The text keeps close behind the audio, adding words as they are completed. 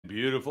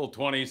beautiful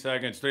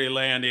 22nd Street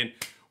Landing.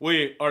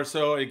 We are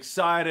so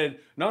excited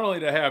not only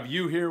to have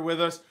you here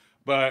with us,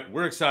 but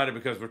we're excited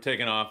because we're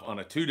taking off on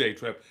a 2-day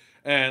trip.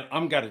 And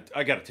I gotta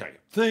tell you,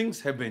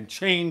 things have been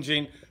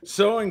changing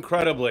so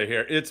incredibly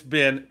here. It's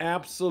been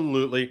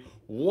absolutely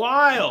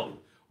wild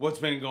what's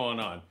been going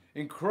on.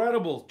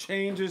 Incredible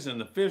changes in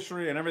the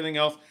fishery and everything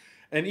else.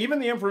 And even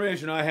the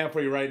information I have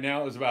for you right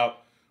now is about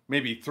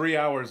maybe 3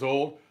 hours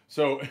old.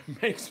 So it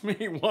makes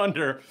me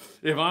wonder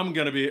if I'm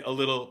going to be a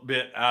little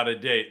bit out of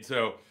date.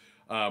 So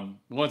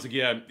once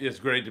again, it's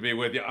great to be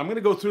with you. I'm going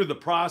to go through the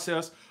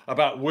process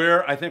about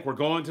where I think we're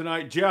going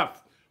tonight.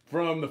 Jeff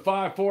from the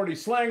 540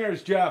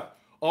 Slingers. Jeff,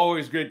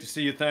 always great to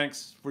see you.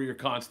 Thanks for your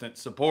constant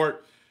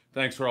support.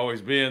 Thanks for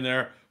always being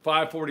there.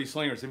 540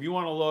 Slingers. If you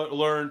want to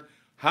learn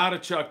how to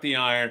chuck the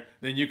iron,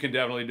 then you can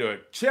definitely do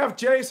it. Chef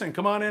Jason,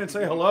 come on in and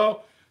say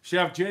hello.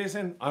 Chef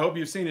Jason, I hope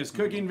you've seen his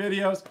cooking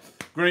videos.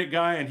 Great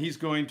guy, and he's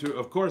going to,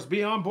 of course,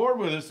 be on board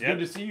with us. Yep.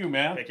 Good to see you,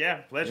 man. Heck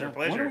yeah, pleasure.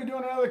 When are we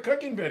doing another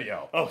cooking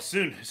video? Oh,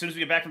 soon. As soon as we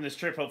get back from this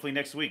trip, hopefully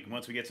next week,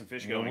 once we get some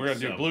fish going. We're going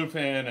to do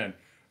bluefin and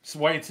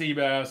white sea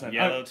bass. And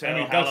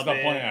yellowtail, halibut. That's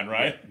the plan,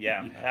 right?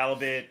 Yeah,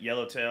 halibut,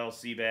 yellowtail,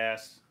 sea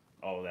bass,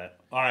 all of that.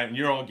 All right, and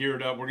you're all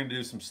geared up. We're going to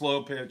do some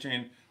slow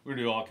pitching. We're going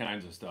to do all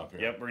kinds of stuff here.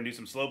 Yep, we're going to do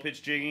some slow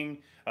pitch jigging.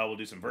 We'll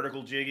do some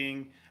vertical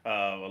jigging,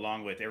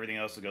 along with everything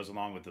else that goes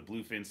along with the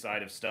bluefin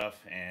side of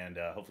stuff. And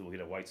hopefully we'll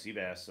get a white sea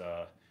bass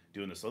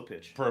doing the slow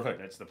pitch. Perfect.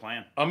 That's the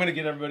plan. I'm going to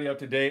get everybody up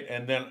to date,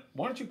 and then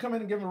why don't you come in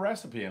and give a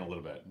recipe in a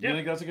little bit? Do you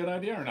think that's a good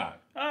idea or not?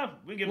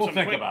 We'll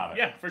think about it.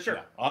 Yeah, for sure.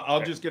 Yeah.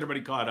 I'll just get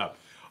everybody caught up.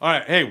 All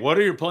right, hey, what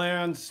are your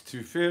plans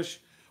to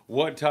fish?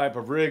 What type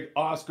of rig?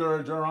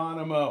 Oscar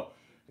Geronimo,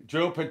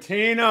 Joe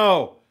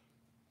Patino.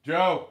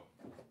 Joe,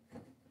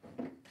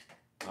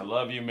 I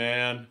love you,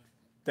 man.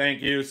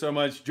 Thank you so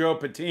much. Joe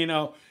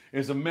Patino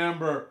is a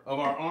member of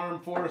our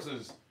armed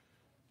forces,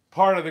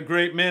 part of the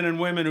great men and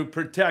women who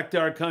protect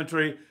our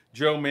country.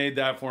 Joe made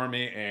that for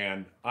me,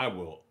 and I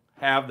will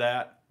have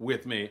that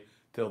with me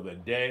till the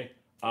day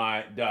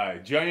I die.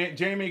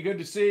 Jamie, good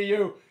to see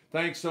you.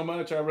 Thanks so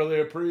much. I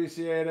really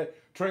appreciate it.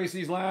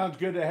 Tracy's Lounge,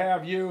 good to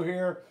have you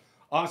here.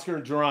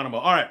 Oscar Geronimo.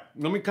 All right,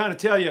 let me kind of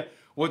tell you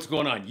what's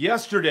going on.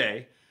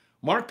 Yesterday,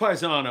 Mark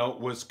Paisano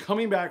was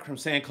coming back from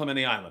San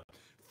Clemente Island,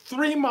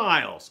 3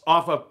 miles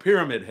off of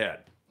Pyramid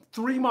Head.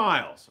 3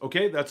 miles,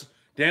 okay? That's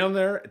down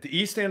there at the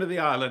east end of the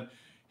island.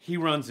 He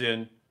runs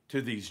into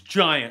these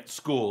giant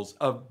schools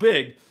of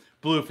big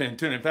bluefin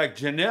tuna. In fact,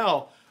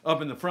 Janelle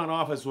up in the front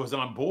office was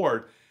on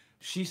board.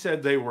 She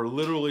said they were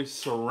literally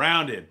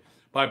surrounded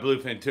by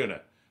bluefin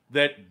tuna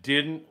that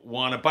didn't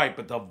want to bite,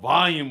 but the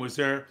volume was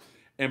there.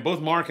 And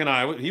both Mark and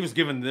I, he was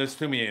giving this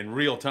to me in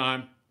real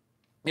time.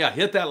 Yeah,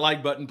 hit that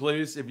like button,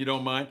 please, if you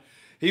don't mind.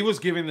 He was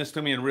giving this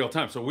to me in real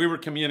time. So we were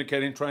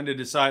communicating, trying to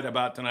decide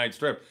about tonight's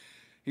trip.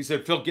 He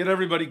said, Phil, get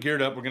everybody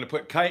geared up. We're going to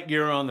put kite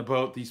gear on the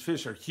boat. These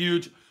fish are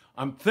huge.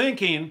 I'm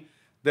thinking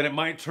that it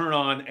might turn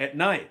on at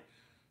night.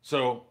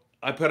 So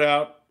I put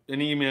out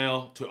an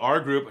email to our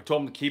group. I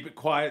told them to keep it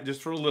quiet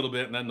just for a little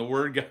bit, and then the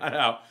word got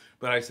out.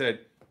 But I said,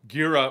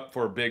 gear up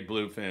for big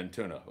bluefin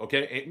tuna,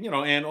 okay?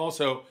 And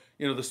also,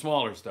 the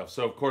smaller stuff.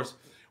 So, of course,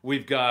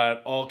 we've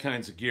got all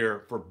kinds of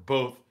gear for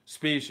both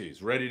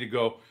species, ready to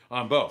go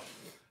on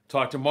both.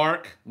 Talked to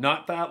Mark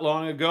not that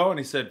long ago, and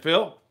he said,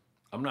 Phil,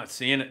 I'm not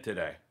seeing it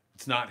today.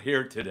 It's not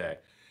here today.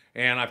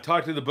 And I've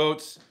talked to the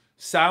boats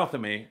south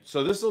of me.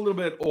 So this is a little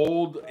bit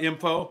old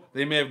info.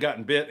 They may have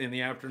gotten bit in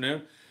the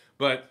afternoon,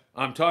 but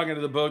I'm talking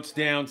to the boats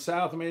down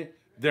south of me.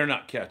 They're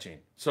not catching.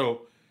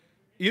 So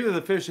either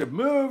the fish have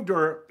moved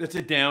or it's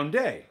a down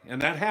day,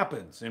 and that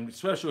happens. And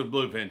especially with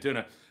bluefin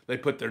tuna, they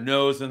put their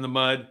nose in the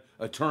mud,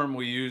 a term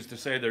we use to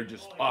say they're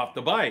just off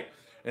the bite.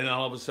 And then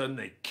all of a sudden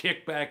they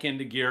kick back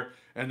into gear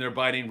and they're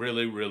biting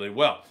really, really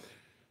well.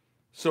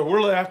 So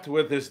we're left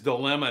with this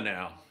dilemma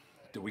now.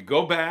 Do we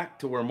go back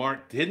to where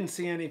Mark didn't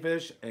see any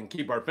fish and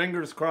keep our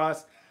fingers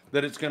crossed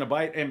that it's going to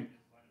bite? And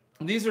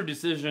these are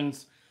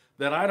decisions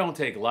that I don't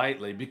take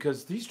lightly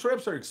because these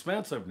trips are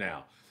expensive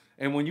now.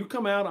 And when you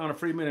come out on a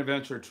Friedman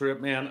Adventure trip,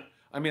 man,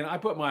 I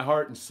put my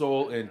heart and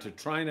soul into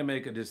trying to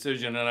make a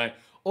decision, and I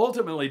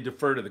ultimately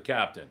defer to the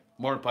captain,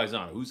 Mark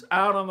Paisano, who's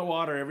out on the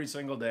water every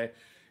single day.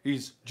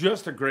 He's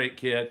just a great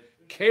kid,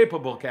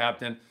 capable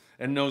captain,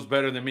 and knows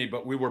better than me,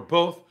 but we were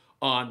both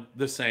on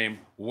the same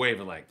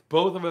wavelength.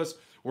 Both of us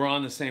were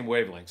on the same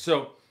wavelength.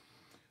 So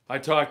I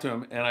talked to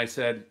him and I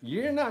said,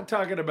 you're not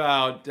talking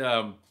about,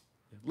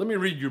 let me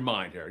read your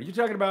mind here. Are you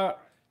talking about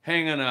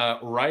hanging a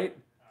right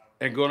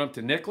and going up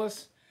to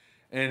Nicholas?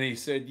 And he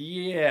said,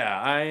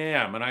 yeah, I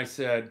am. And I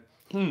said,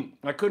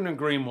 I couldn't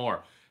agree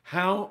more.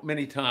 How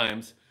many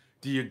times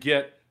do you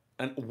get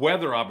a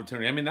weather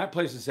opportunity? That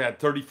place has had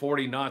 30,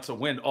 40 knots of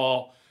wind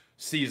all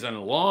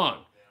season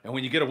long. And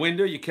when you get a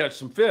window, you catch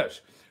some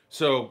fish.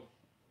 So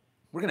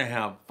we're going to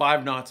have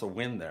 5 knots of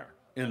wind there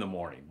in the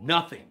morning.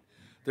 Nothing.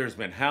 There's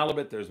been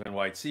halibut, there's been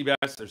white sea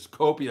bass, there's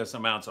copious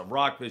amounts of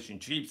rockfish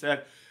and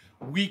sheepshead.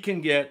 We can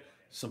get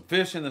some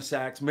fish in the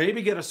sacks,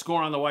 maybe get a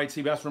score on the white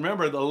sea bass.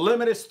 Remember, the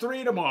limit is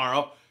 3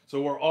 tomorrow,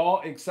 so we're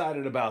all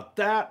excited about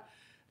that.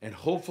 And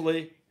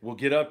hopefully We'll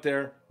get up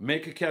there,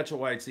 make a catch of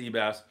white sea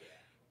bass,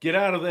 get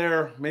out of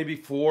there maybe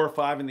 4 or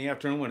 5 in the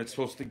afternoon when it's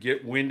supposed to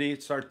get windy,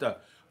 start to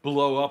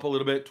blow up a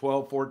little bit,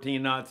 12,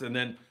 14 knots, and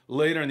then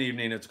later in the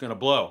evening it's going to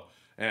blow.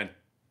 And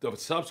the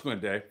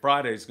subsequent day,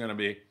 Friday, is going to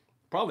be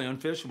probably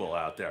unfishable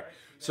out there.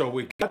 So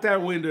we got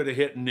that window to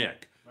hit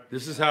Nick.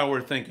 This is how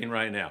we're thinking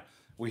right now.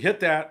 We hit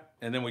that,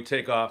 and then we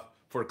take off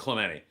for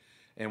Clemente.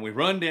 And we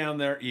run down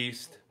there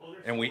east,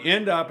 and we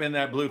end up in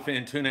that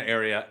bluefin tuna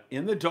area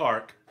in the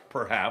dark,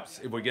 perhaps,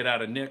 if we get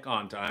out of Nick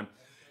on time,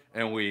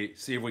 and we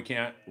see if we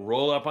can't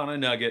roll up on a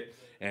nugget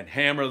and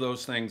hammer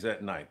those things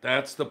at night.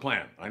 That's the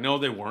plan. I know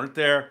they weren't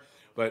there,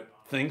 but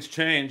things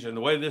change, and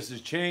the way this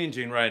is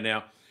changing right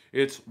now,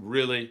 it's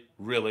really,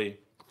 really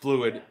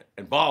fluid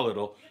and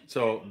volatile.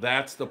 So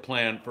that's the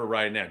plan for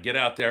right now. Get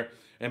out there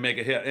and make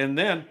a hit. And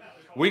then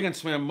we can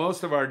spend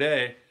most of our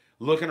day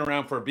looking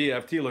around for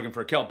BFT, looking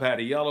for kelp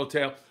patty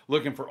yellowtail,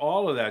 looking for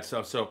all of that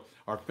stuff. So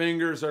our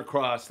fingers are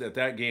crossed that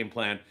that game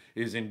plan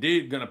is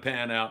indeed going to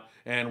pan out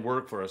and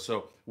work for us.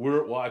 So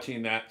we're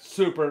watching that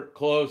super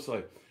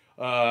closely.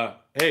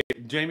 Hey,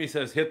 Jamie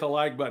says hit the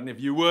like button if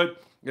you would.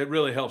 It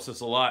really helps us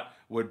a lot.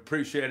 Would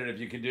appreciate it if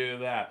you could do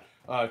that.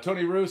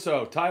 Tony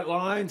Russo, tight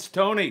lines.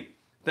 Tony,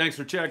 thanks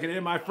for checking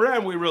in. My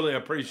friend, we really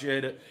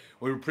appreciate it.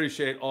 We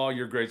appreciate all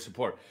your great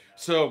support.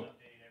 So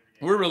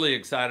we're really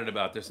excited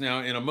about this. Now,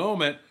 in a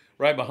moment,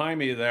 right behind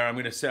me there, I'm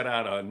going to set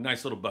out a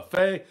nice little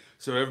buffet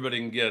so everybody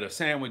can get a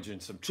sandwich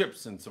and some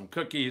chips and some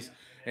cookies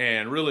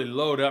and really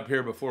load up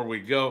here before we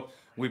go.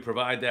 We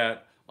provide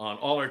that on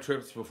all our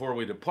trips before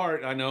we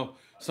depart. I know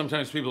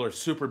sometimes people are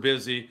super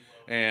busy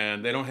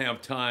and they don't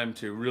have time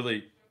to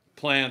really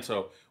plan,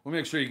 so we'll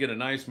make sure you get a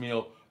nice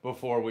meal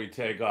before we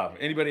take off.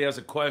 Anybody has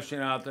a question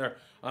out there,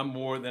 I'm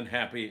more than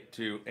happy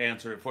to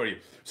answer it for you.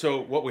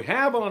 So what we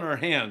have on our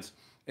hands,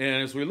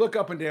 and as we look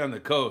up and down the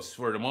coast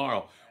for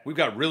tomorrow, we've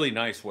got really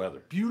nice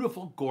weather,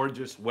 beautiful,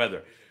 gorgeous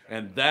weather.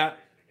 And that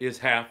is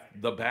half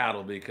the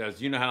battle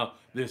because you know how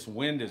this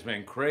wind has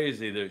been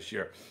crazy this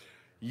year.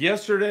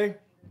 Yesterday,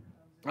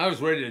 I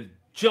was ready to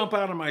jump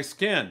out of my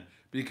skin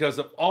because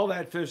of all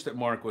that fish that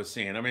Mark was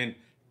seeing. I mean,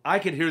 I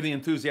could hear the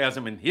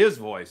enthusiasm in his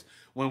voice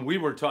when we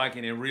were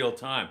talking in real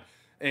time.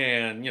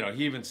 And, you know,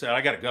 he even said, I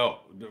got to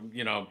go,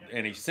 you know,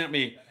 and he sent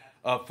me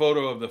a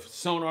photo of the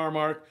sonar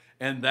mark,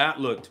 and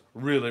that looked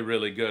really,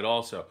 really good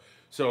also.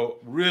 So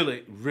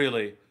really,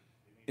 really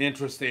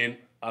interesting.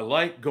 I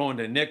like going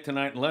to Nick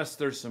tonight, unless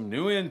there's some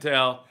new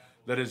intel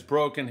that is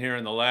broken here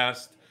in the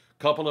last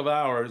couple of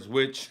hours,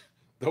 which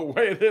the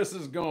way this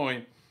is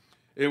going,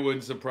 it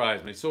wouldn't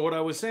surprise me. So what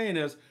I was saying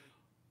is,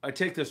 I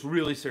take this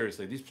really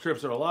seriously. These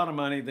trips are a lot of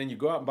money. Then you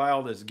go out and buy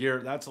all this gear.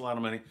 That's a lot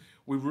of money.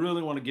 We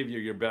really want to give you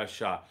your best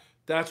shot.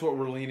 That's what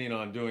we're leaning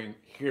on doing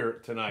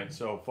here tonight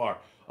so far.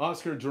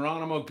 Oscar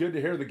Geronimo, good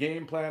to hear the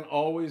game plan.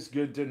 Always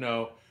good to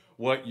know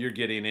what you're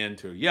getting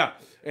into. Yeah,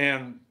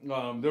 and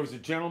there was a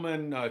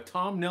gentleman,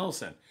 Tom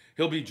Nelson.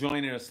 He'll be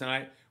joining us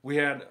tonight. We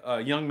had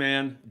a young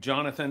man,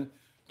 Jonathan.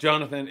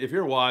 Jonathan, if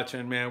you're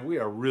watching, man, we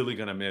are really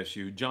going to miss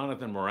you.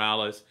 Jonathan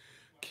Morales,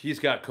 he's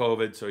got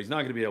COVID, so he's not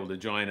going to be able to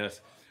join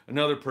us.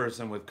 Another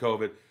person with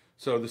COVID.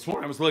 So this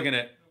morning I was looking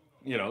at,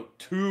 you know,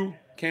 2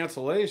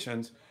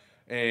 cancellations,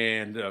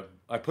 and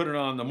I put it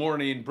on the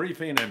morning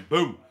briefing, and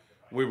boom,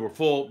 we were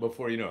full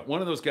before you know it. One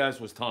of those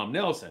guys was Tom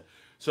Nelson.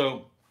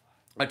 So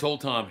I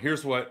told Tom,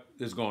 here's what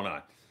is going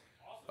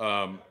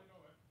on.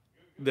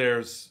 There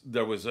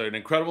was an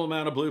incredible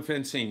amount of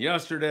bluefin seen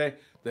yesterday.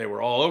 They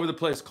were all over the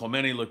place.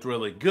 Clemente looked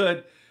really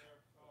good.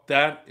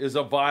 That is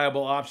a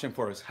viable option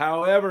for us.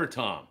 However,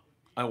 Tom,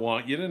 I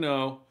want you to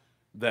know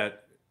that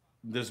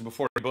this is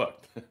before you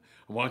booked. I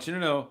want you to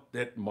know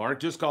that Mark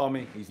just called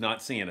me. He's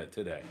not seeing it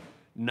today.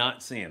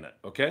 Not seeing it,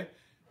 okay?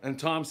 And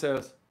Tom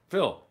says,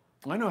 Phil,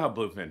 I know how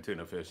bluefin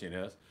tuna fishing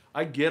is.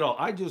 I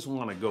just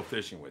want to go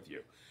fishing with you.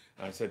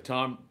 And I said,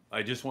 Tom,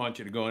 I just want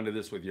you to go into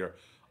this with your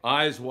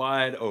eyes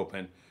wide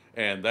open.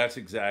 And that's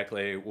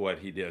exactly what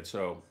he did.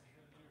 So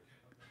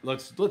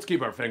let's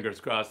keep our fingers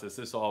crossed that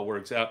this all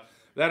works out.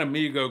 That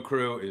Amigo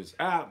crew is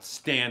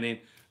outstanding.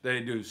 They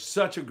do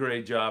such a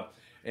great job.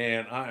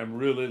 And I am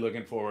really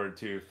looking forward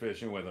to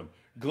fishing with them.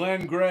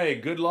 Glenn Gray,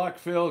 good luck,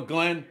 Phil.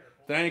 Glenn,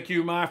 thank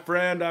you, my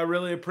friend. I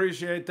really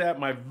appreciate that.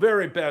 My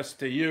very best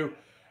to you.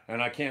 And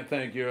I can't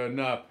thank you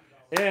enough.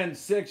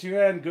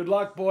 N6UN, good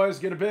luck, boys.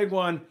 Get a big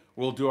one.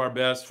 We'll do our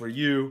best for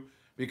you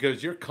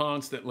because you're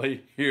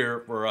constantly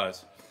here for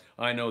us.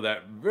 I know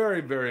that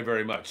very, very,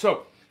 very much.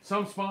 So,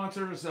 some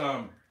sponsors,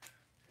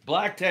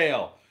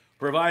 Blacktail,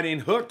 providing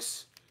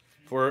hooks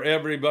for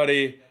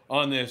everybody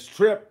on this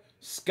trip.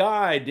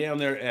 Sky down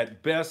there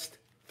at Best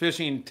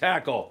Fishing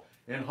Tackle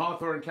in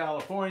Hawthorne,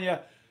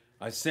 California.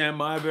 I send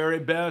my very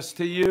best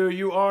to you.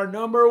 You are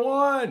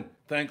 #1.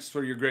 Thanks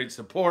for your great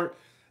support.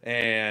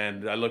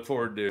 And I look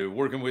forward to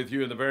working with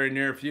you in the very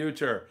near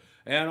future.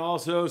 And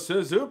also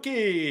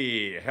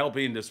Suzuki,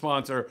 helping to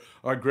sponsor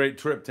our great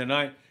trip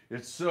tonight.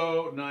 It's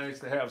so nice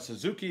to have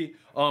Suzuki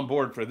on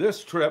board for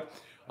this trip.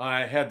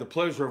 I had the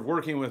pleasure of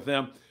working with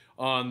them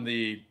on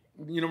the,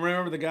 you know,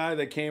 remember the guy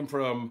that came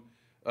from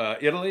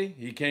Italy.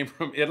 He came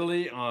from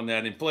Italy on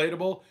that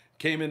inflatable,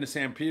 came into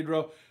San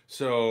Pedro.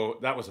 So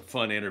that was a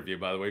fun interview,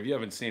 by the way. If you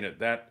haven't seen it,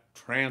 that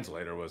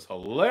translator was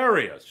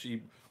hilarious.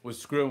 She was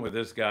screwing with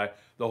this guy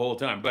the whole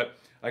time. But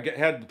I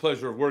had the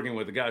pleasure of working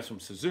with the guys from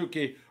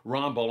Suzuki,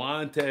 Ron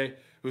Bolante,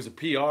 who's a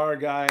PR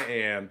guy,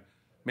 and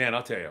man,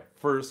 I'll tell you,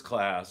 first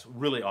class,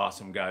 really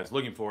awesome guys.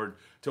 Looking forward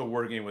to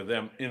working with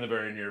them in the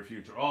very near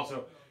future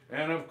also.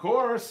 And of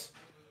course,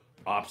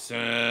 Opsin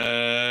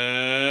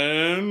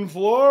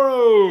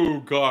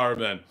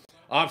Fluorocarbon.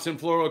 Opsin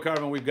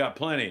Fluorocarbon, we've got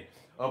plenty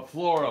of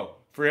fluoro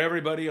for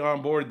everybody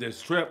on board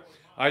this trip.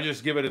 I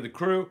just give it to the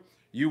crew.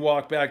 You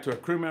walk back to a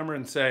crew member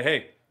and say,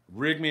 hey,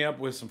 rig me up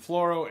with some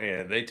fluoro,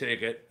 and they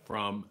take it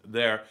from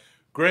there.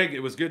 Greg, it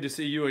was good to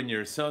see you and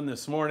your son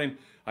this morning.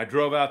 I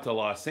drove out to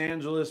Los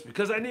Angeles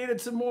because I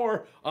needed some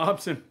more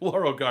Opsin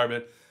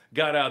Fluorocarbon.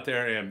 Got out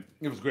there, and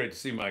it was great to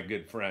see my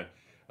good friend.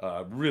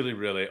 Really,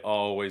 really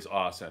always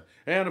awesome.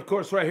 And of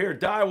course, right here,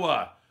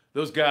 Daiwa.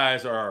 Those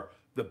guys are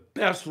the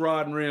best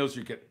rod and reels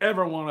you could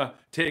ever want to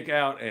take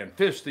out and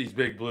fish these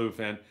big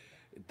bluefin.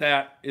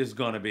 That is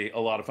going to be a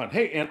lot of fun.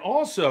 Hey, and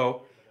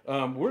also,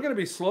 we're going to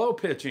be slow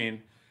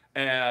pitching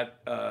at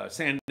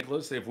San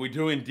Nicolas if we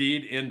do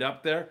indeed end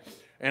up there.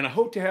 And I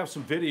hope to have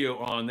some video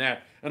on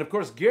that. And of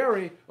course,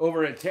 Gary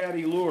over at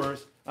Taddy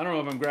Lures, I don't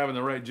know if I'm grabbing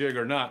the right jig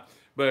or not,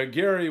 but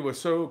Gary was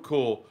so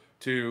cool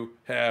to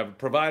have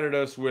provided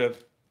us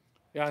with,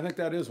 yeah, I think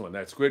that is one,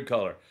 that squid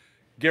color.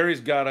 Gary's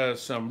got us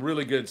some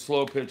really good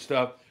slow pitch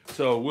stuff,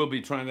 so we'll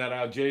be trying that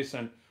out.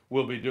 Jason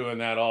will be doing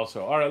that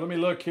also. All right, let me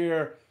look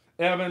here.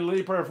 Evan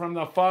Leeper from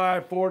the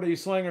 540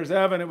 Slingers.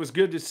 Evan, it was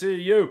good to see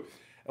you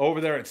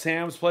over there at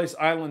Sam's Place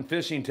Island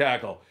Fishing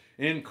Tackle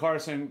in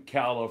Carson,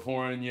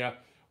 California.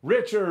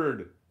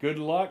 Richard, good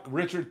luck.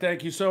 Richard,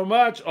 thank you so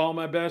much. All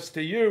my best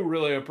to you.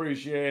 Really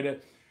appreciate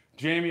it.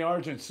 Jamie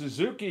Argent,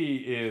 Suzuki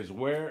is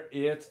where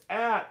it's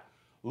at.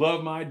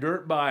 Love my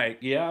dirt bike.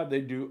 Yeah,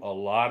 they do a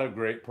lot of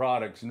great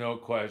products, no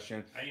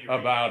question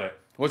about it.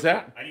 What's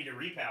that? I need to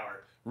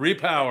repower.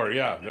 Repower,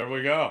 yeah, there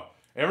we go.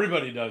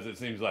 Everybody does, it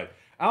seems like.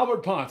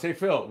 Albert Ponce, hey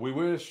Phil, we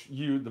wish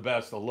you the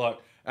best of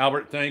luck.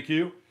 Albert, thank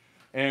you.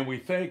 And we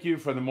thank you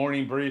for the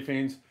morning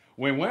briefings.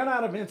 We went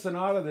out of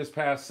Ensenada this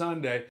past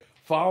Sunday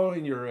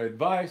following your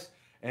advice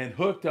and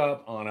hooked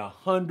up on a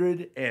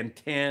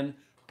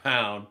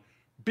 110-pound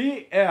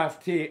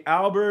BFT.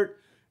 Albert,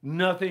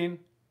 nothing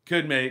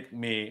could make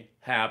me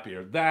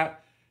happier.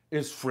 That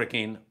is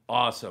freaking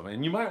awesome.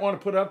 And you might want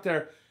to put up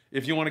there,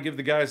 if you want to give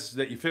the guys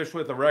that you fish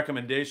with a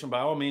recommendation, by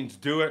all means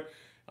do it.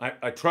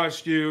 I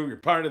trust you. You're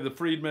part of the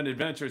Friedman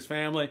Adventures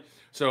family.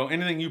 So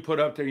anything you put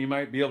up there, you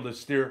might be able to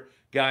steer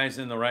guys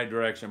in the right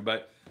direction.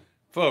 But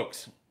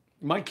folks,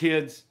 my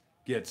kids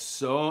get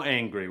so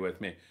angry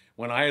with me.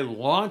 When I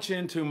launch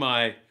into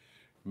my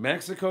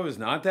Mexico is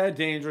not that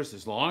dangerous.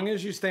 As long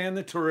as you stay in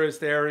the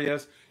tourist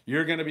areas,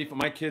 you're going to be,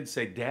 my kids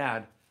say,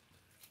 Dad,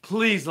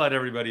 please let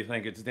everybody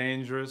think it's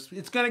dangerous.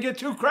 It's going to get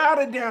too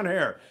crowded down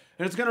here,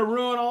 and it's going to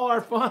ruin all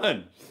our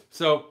fun.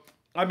 So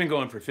I've been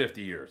going for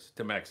 50 years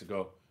to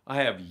Mexico.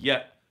 I have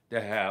yet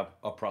to have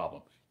a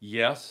problem.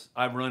 Yes,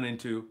 I've run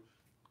into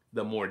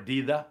the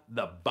mordida,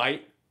 the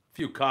bite, a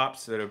few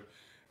cops that have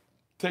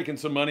taken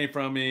some money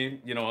from me,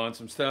 you know, on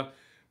some stuff.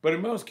 But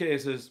in most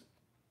cases,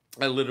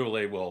 I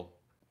literally will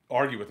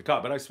argue with the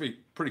cop, but I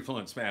speak pretty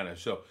fluent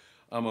Spanish, so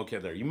I'm okay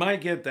there. You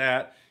might get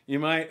that. You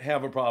might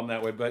have a problem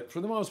that way, but for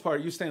the most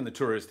part, you stay in the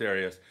tourist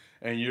areas,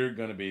 and you're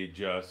going to be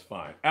just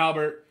fine.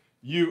 Albert,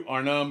 you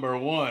are number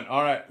one.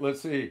 All right,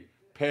 let's see.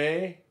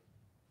 Pay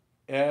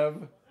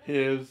Ev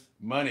his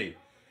money.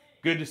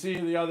 Good to see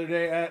you the other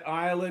day at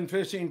Island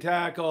Fishing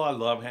Tackle. I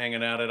love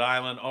hanging out at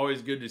Island.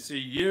 Always good to see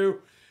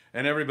you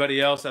and everybody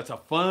else. That's a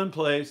fun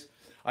place.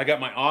 I got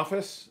my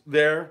office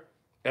there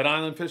at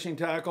Island Fishing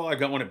Tackle. I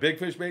got one at Big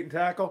Fish Bait and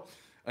Tackle.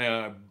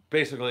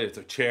 Basically, it's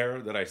a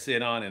chair that I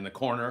sit on in the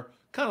corner.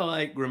 Kind of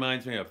like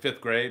reminds me of 5th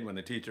grade when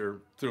the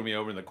teacher threw me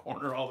over in the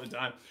corner all the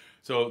time.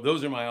 So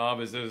those are my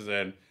offices,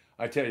 and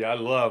I tell you, I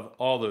love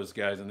all those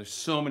guys, and there's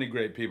so many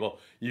great people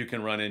you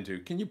can run into.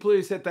 Can you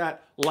please hit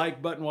that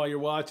like button while you're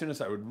watching us?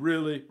 I would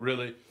really,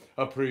 really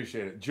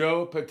appreciate it.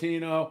 Joe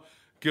Patino,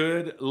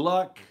 good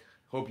luck.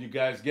 Hope you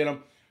guys get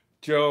them.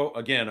 Joe,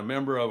 again, a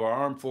member of our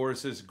armed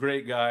forces,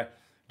 great guy.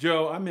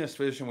 Joe, I miss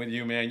fishing with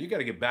you, man. You got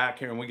to get back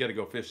here, and we got to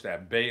go fish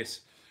that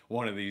base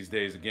one of these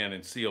days again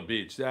in Seal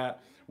Beach.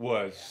 That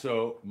was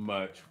so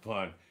much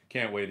fun.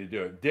 Can't wait to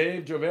do it.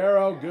 Dave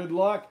Javero, good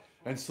luck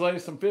and slay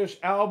some fish.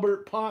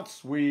 Albert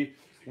Ponce, we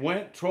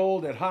went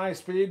trolled at high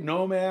speed,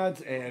 nomads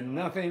and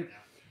nothing.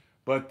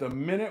 But the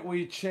minute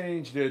we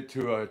changed it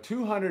to a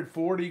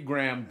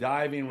 240-gram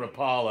diving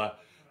Rapala,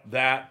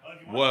 that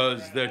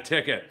was the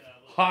ticket.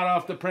 Hot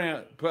off the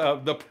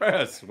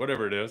press,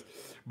 whatever it is,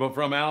 but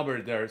from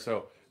Albert there.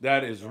 So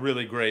that is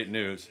really great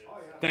news.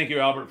 Thank you,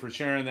 Albert, for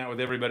sharing that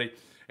with everybody.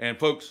 And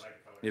folks,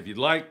 if you'd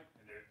like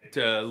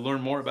to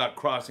learn more about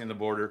crossing the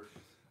border,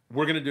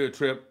 we're going to do a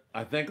trip,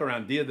 I think,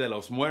 around Dia de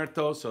los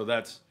Muertos. So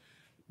that's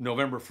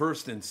November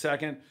 1st and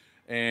 2nd.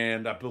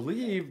 And I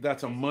believe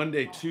that's a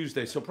Monday,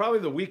 Tuesday. So probably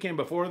the weekend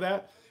before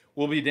that,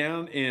 we'll be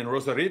down in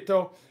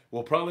Rosarito.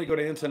 We'll probably go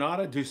to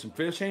Ensenada, do some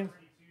fishing.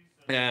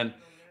 And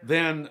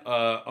then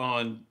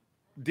on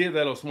Dia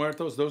de los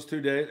Muertos, those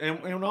 2 days, and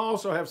I'll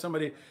also have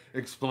somebody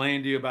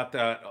explain to you about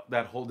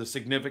the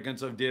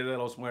significance of Dia de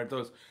los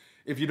Muertos.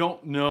 If you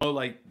don't know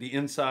like the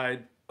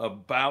inside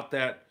about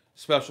that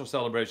special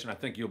celebration, I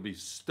think you'll be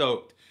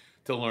stoked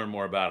to learn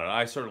more about it.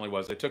 I certainly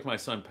was. I took my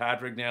son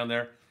Patrick down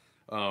there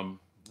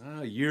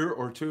a year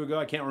or 2 ago.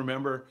 I can't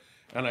remember.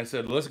 And I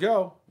said, let's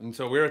go. And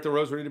so we were at the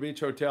Rosarito Beach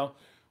Hotel.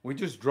 We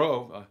just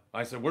drove.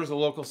 I said, where's the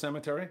local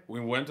cemetery?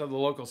 We went to the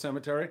local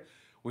cemetery.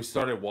 We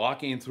started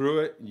walking through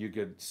it. You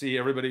could see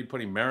everybody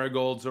putting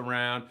marigolds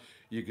around.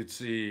 You could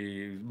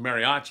see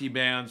mariachi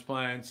bands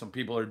playing. Some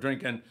people are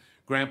drinking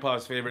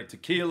Grandpa's favorite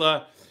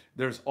tequila.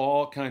 There's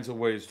all kinds of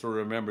ways to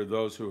remember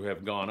those who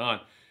have gone on.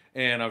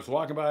 And I was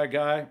walking by a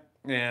guy,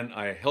 and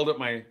I held up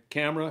my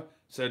camera,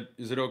 said,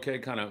 is it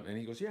okay? And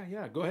he goes,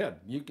 yeah, go ahead.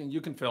 You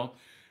can film.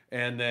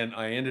 And then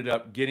I ended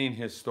up getting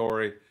his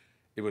story.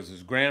 It was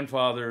his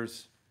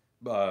grandfather's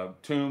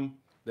tomb.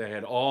 They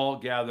had all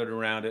gathered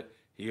around it.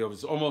 He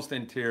was almost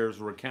in tears,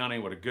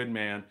 recounting what a good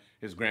man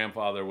his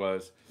grandfather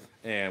was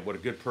and what a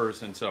good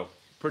person. So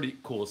pretty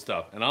cool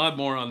stuff. And I'll have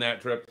more on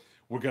that trip.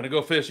 We're going to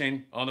go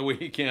fishing on the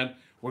weekend.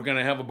 We're going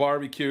to have a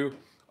barbecue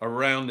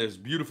around this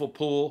beautiful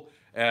pool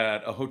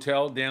at a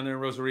hotel down there in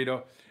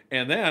Rosarito.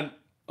 And then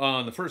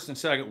on the 1st and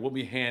 2nd, we'll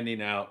be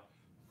handing out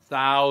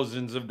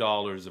thousands of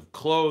dollars of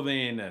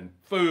clothing and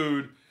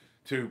food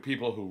to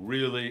people who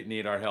really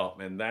need our help.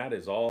 And that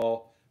is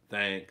all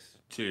thanks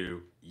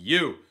to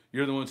you.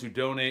 You're the ones who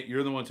donate.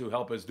 You're the ones who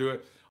help us do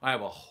it. I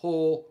have a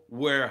whole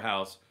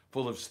warehouse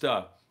full of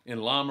stuff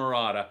in La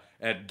Mirada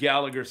at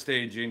Gallagher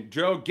Staging.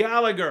 Joe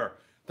Gallagher,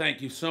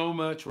 thank you so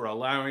much for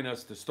allowing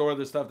us to store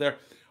this stuff there.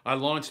 I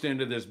launched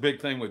into this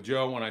big thing with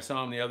Joe when I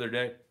saw him the other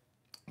day.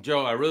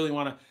 Joe, I really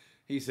want to,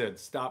 he said,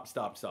 stop.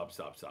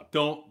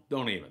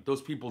 Don't even.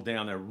 Those people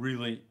down there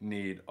really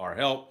need our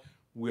help.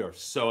 We are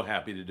so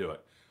happy to do it.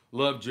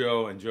 Love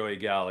Joe and Joey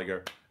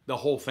Gallagher, the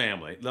whole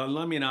family.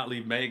 Let me not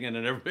leave Megan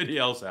and everybody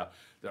else out.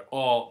 They're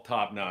all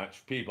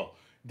top-notch people.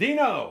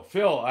 Dino,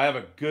 Phil, I have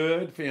a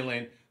good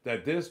feeling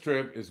that this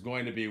trip is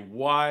going to be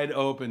wide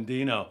open.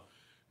 Dino,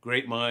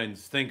 great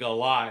minds think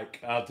alike,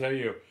 I'll tell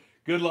you.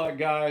 Good luck,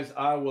 guys.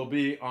 I will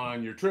be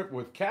on your trip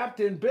with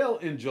Captain Bill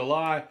in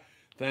July.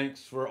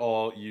 Thanks for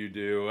all you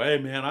do. Hey,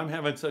 man, I'm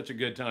having such a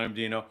good time,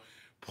 Dino.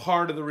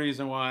 Part of the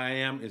reason why I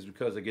am is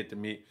because I get to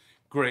meet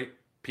great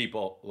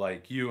people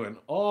like you and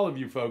all of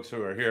you folks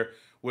who are here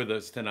with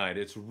us tonight.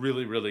 It's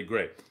really, really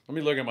great. Let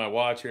me look at my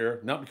watch here,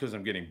 not because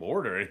I'm getting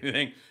bored or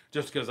anything,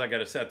 just because I got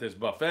to set this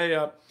buffet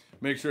up,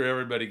 make sure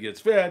everybody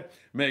gets fed,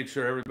 make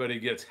sure everybody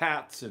gets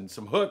hats and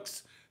some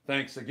hooks.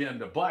 Thanks again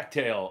to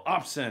Blacktail,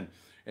 Opson,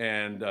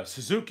 and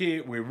Suzuki.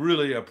 We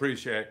really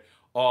appreciate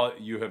all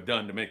you have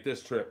done to make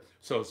this trip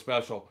so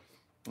special.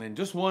 And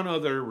just one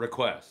other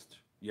request.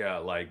 Yeah,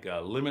 like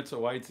limits of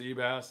white sea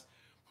bass.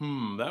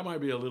 That might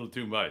be a little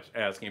too much,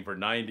 asking for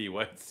 90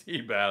 white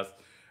sea bass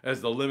as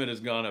the limit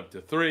has gone up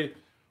to 3.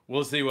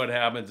 We'll see what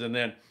happens. And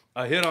then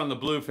a hit on the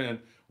bluefin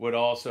would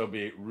also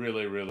be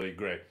really, really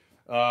great.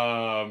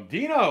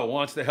 Dino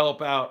wants to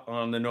help out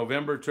on the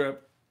November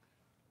trip.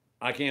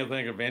 I can't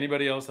think of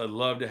anybody else I'd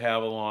love to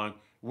have along.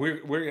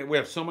 We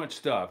have so much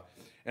stuff.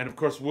 And of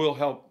course,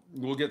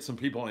 we'll get some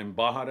people in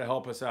Baja to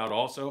help us out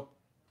also.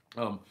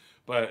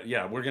 But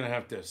yeah, we're going to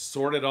have to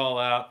sort it all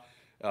out.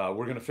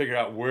 We're going to figure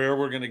out where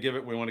we're going to give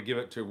it. We want to give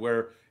it to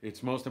where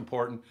it's most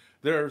important.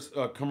 There's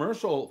a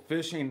commercial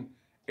fishing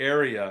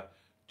area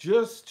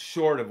just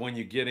short of when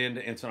you get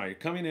into Ensenada. You're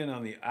coming in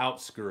on the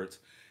outskirts.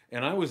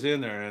 And I was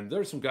in there, and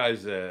there's some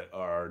guys that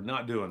are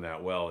not doing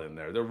that well in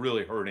there. They're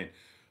really hurting.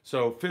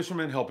 So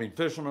fishermen helping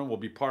fishermen will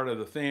be part of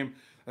the theme.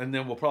 And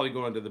then we'll probably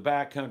go into the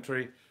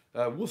backcountry.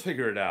 We'll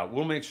figure it out.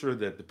 We'll make sure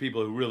that the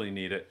people who really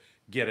need it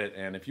get it.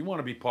 And if you want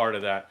to be part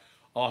of that,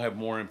 I'll have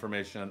more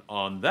information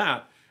on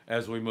that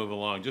as we move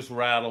along. Just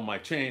rattle my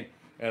chain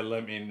and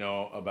let me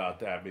know about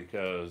that,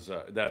 because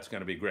that's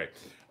going to be great.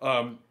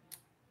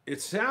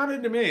 It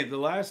sounded to me the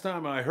last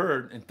time I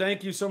heard, and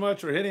thank you so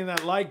much for hitting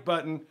that like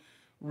button.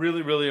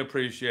 Really, really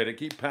appreciate it.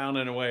 Keep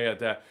pounding away at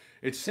that.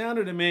 It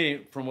sounded to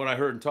me, from what I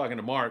heard in talking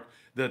to Mark,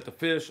 that the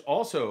fish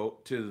also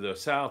to the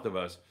south of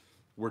us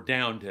were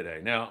down today.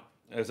 Now,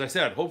 as I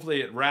said,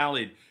 hopefully it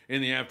rallied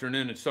in the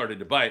afternoon and started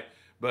to bite,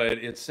 but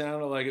it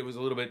sounded like it was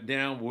a little bit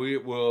down. We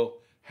will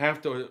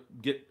have to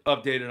get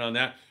updated on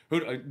that.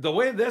 The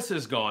way this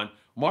is gone,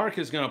 Mark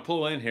is going to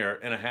pull in here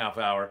in a half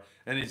hour,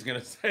 and he's going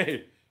to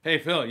say, hey,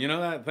 Phil, you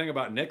know that thing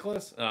about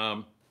Nicholas?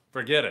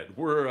 Forget it.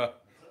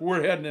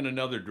 We're heading in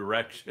another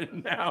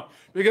direction now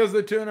because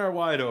the tuna are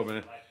wide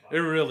open. It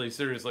really,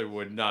 seriously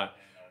would not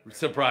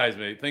surprise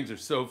me. Things are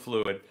so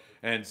fluid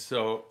and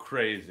so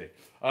crazy.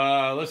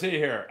 Let's see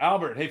here.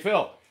 Albert, hey,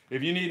 Phil,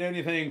 if you need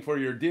anything for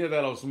your Dia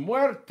de los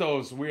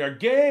Muertos, we are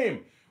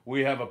game.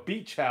 We have a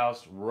beach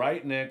house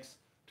right next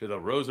to the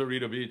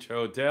Rosarito Beach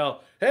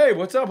Hotel. Hey,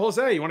 what's up,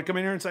 Jose? You want to come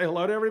in here and say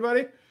hello to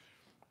everybody? A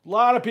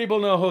lot of people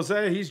know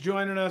Jose. He's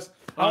joining us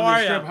on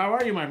this trip. How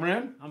are you, my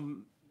friend?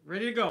 I'm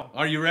Ready to go.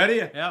 Are you ready?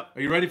 Yep.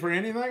 Are you ready for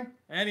anything?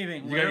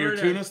 Anything. You got your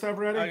tuna stuff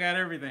ready? I got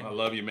everything. I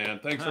love you, man.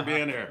 Thanks for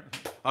being here.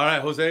 All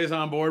right, Jose's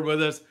on board with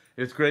us.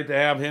 It's great to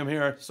have him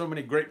here. So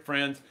many great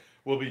friends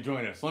will be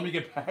joining us. Let me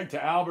get back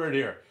to Albert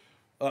here.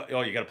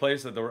 Oh, you got a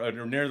place at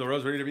the near the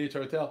Rosarito Beach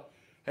Hotel?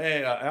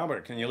 Hey,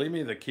 Albert, can you leave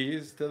me the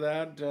keys to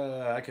that?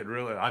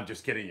 I'm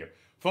just kidding you.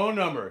 Phone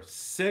number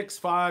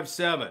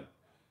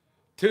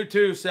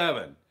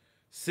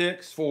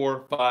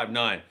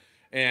 657-227-6459.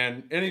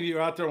 And any of you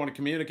out there want to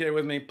communicate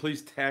with me,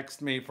 please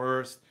text me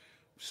first.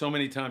 So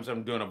many times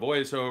I'm doing a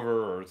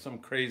voiceover or some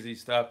crazy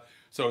stuff.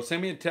 So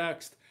send me a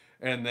text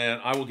and then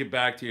I will get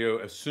back to you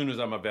as soon as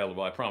I'm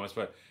available, I promise.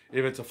 But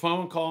if it's a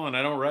phone call and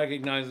I don't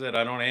recognize it,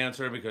 I don't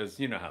answer because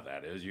you know how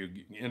that is. You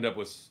end up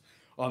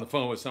on the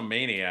phone with some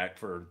maniac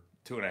for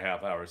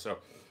 2.5 hours. So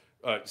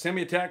send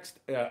me a text,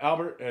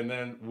 Albert, and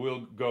then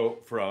we'll go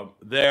from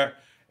there.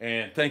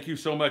 And thank you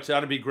so much.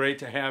 That'd be great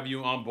to have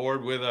you on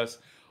board with us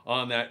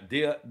on that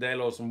Dia de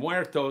los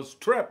Muertos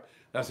trip.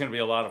 That's going to be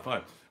a lot of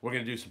fun. We're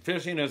going to do some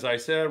fishing, as I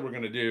said. We're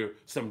going to do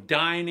some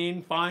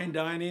dining, fine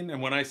dining. And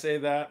when I say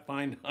that,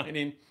 fine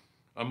dining,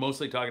 I'm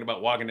mostly talking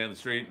about walking down the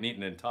street and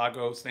eating in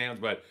taco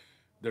stands, but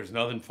there's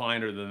nothing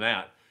finer than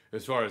that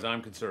as far as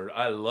I'm concerned.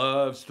 I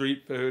love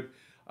street food.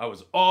 I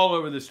was all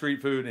over the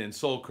street food in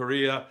Seoul,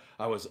 Korea.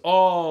 I was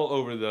all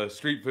over the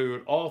street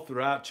food all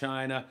throughout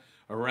China,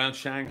 around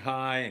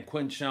Shanghai and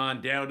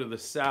Kunshan, down to the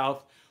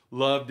south.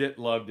 Loved it,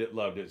 loved it,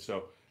 loved it.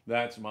 So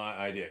that's my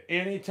idea.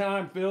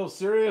 Anytime, Phil,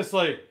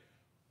 seriously.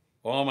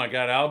 Oh my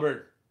God,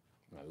 Albert.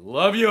 I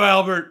love you,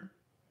 Albert.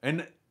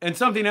 And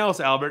something else,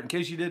 Albert, in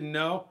case you didn't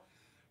know.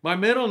 My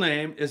middle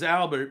name is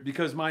Albert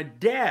because my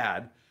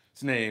dad's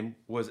name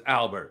was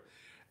Albert.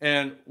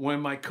 And when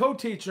my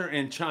co-teacher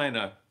in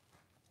China,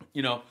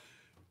 you know,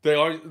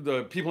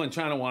 the people in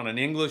China want an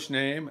English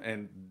name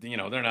and, you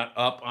know, they're not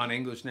up on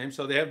English names.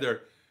 So they have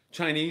their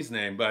Chinese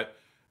name. But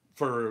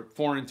for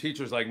foreign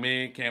teachers like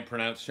me, can't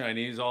pronounce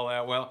Chinese all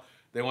that well,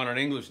 they want an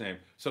English name.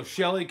 So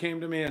Shelly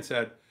came to me and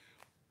said,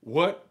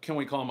 what can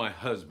we call my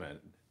husband?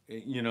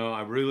 You know,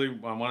 I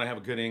want to have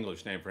a good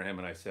English name for him.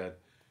 And I said,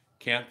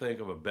 can't think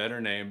of a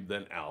better name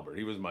than Albert.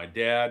 He was my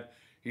dad.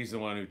 He's the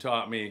one who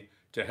taught me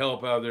to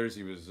help others.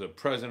 He was the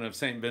president of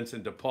St.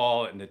 Vincent de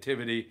Paul at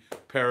Nativity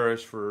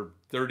Parish for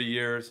 30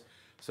 years.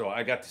 So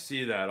I got to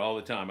see that all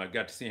the time. I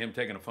got to see him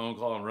taking a phone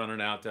call and running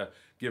out to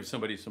give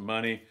somebody some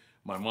money.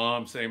 My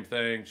mom, same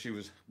thing. She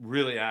was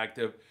really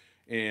active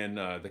in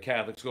the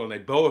Catholic school, and they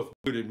both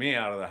booted me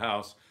out of the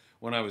house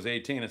when I was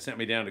 18 and sent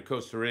me down to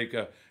Costa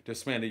Rica to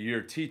spend a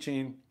year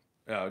teaching,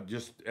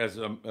 just as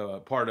a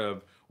part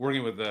of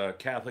working with the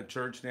Catholic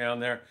Church down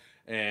there.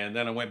 And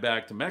then I went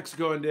back to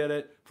Mexico and did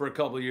it for a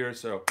couple of years.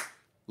 So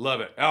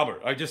love it.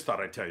 Albert, I just thought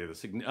I'd tell you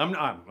this. I'm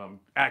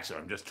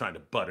just trying to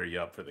butter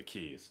you up for the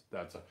keys.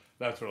 That's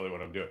really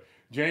what I'm doing.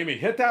 Jamie,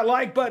 hit that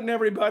like button,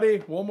 everybody,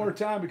 one more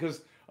time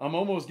because I'm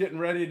almost getting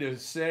ready to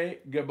say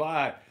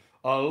goodbye.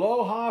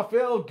 Aloha,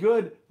 Phil.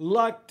 Good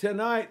luck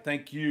tonight.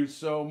 Thank you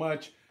so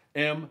much,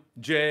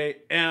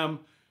 MJM.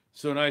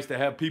 So nice to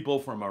have people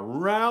from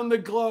around the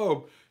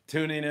globe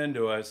tuning in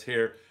to us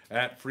here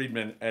at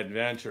Friedman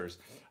Adventures.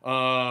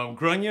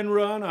 Grunion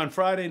Run on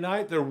Friday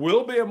night. There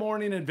will be a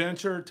morning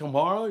adventure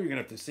tomorrow. You're going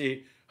to have to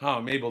see how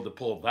I'm able to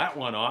pull that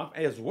one off,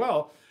 as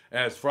well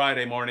as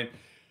Friday morning.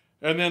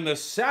 And then the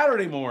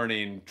Saturday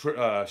morning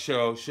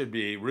show should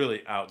be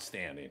really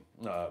outstanding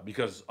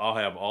because I'll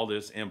have all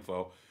this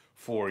info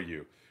for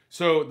you.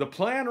 So the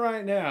plan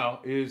right now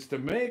is to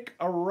make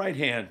a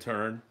right-hand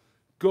turn,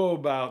 go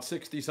about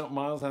 60-something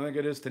miles, I think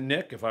it is, to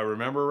Nick, if I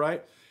remember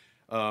right.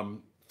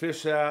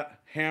 Fish that,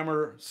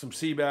 hammer some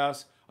sea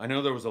bass. I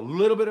know there was a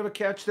little bit of a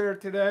catch there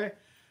today.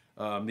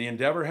 The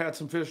Endeavor had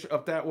some fish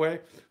up that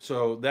way.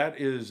 So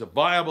that is a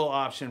viable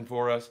option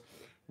for us.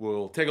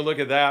 We'll take a look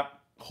at that.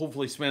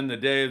 Hopefully spend the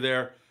day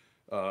there.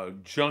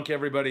 Junk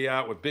everybody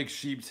out with big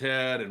sheep's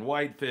head and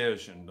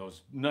whitefish and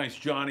those nice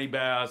Johnny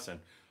bass and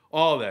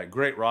all that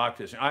great rock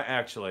fishing. I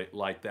actually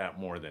like that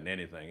more than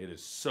anything. It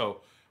is so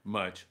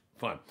much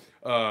fun.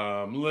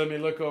 Let me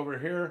look over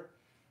here.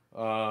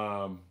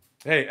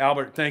 Hey,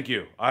 Albert, thank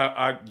you.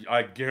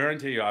 I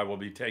guarantee you I will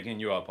be taking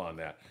you up on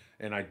that.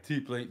 And I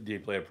deeply,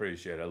 deeply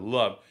appreciate it. I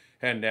love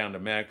heading down to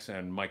Mex,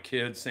 and my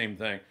kids, same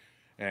thing.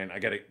 And I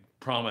got to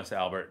promise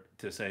Albert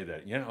to say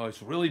that, you know,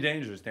 it's really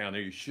dangerous down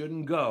there. You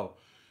shouldn't go.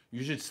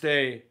 You should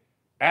stay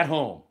at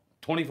home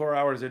 24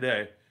 hours a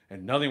day,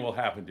 and nothing will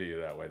happen to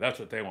you that way. That's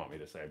what they want me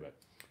to say, but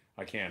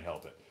I can't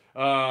help it.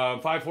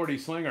 540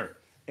 Slinger,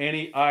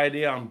 any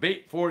idea on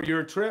bait for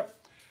your trip?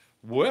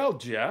 Well,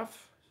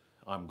 Jeff,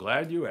 I'm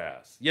glad you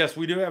asked. Yes,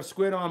 we do have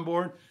squid on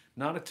board.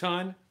 Not a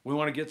ton. We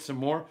want to get some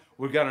more.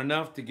 We've got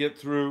enough to get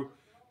through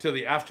till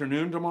the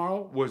afternoon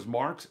tomorrow, was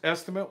Mark's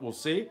estimate. We'll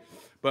see.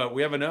 But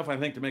we have enough, I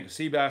think, to make a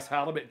sea bass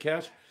halibut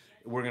catch.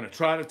 We're going to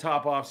try to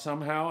top off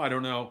somehow. I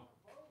don't know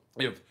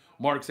if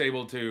Mark's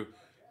able to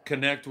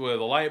connect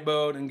with a light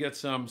boat and get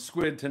some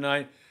squid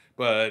tonight,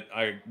 but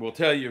I will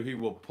tell you he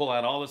will pull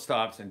out all the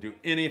stops and do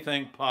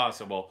anything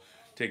possible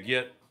to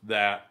get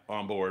that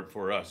on board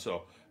for us.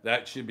 So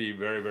that should be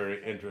very,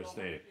 very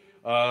interesting.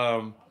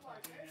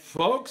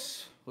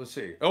 Folks, let's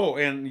see. Oh,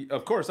 and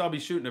of course, I'll be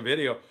shooting a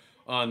video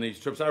on these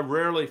trips. I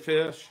rarely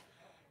fish.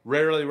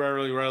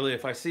 Rarely.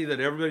 If I see that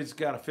everybody's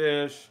got a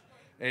fish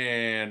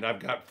and I've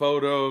got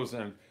photos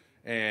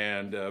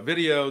and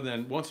video,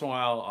 then once in a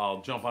while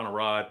I'll jump on a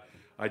rod.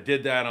 I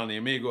did that on the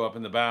Amigo up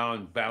in the bow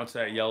and bounced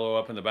that yellow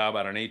up in the bow,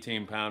 about an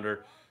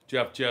 18-pounder.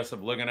 Jeff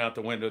Jessup, looking out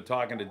the window,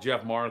 talking to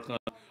Jeff Marklin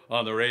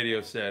on the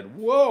radio, said,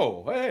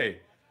 "Whoa, hey,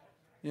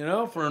 you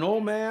know, for an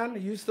old man,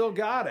 you still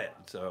got it."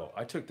 So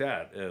I took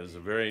that as a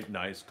very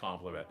nice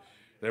compliment.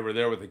 They were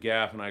there with the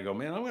gaff, and I go,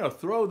 "Man, I'm going to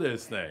throw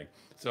this thing."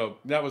 So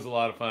that was a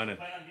lot of fun, and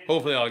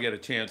hopefully I'll get a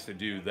chance to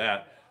do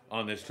that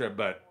on this trip.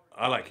 But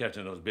I like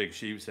catching those big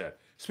sheepshead.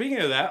 Speaking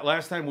of that,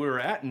 last time we were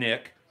at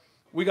Nick,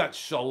 we got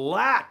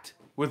shellacked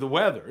with the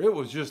weather. It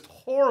was just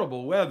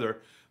horrible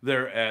weather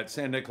there at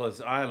San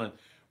Nicolas Island.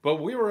 But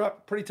we were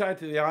up pretty tight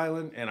to the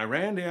island, and I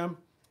ran him,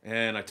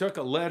 and I took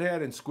a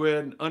leadhead and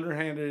squid and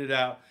underhanded it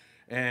out,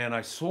 and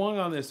I swung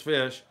on this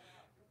fish,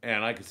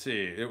 and I could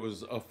see it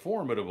was a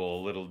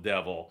formidable little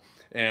devil.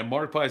 And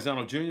Mark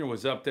Paisano Jr.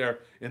 was up there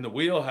in the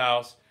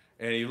wheelhouse,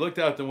 and he looked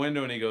out the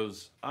window and he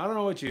goes, "I don't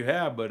know what you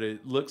have, but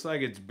it looks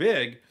like it's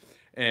big."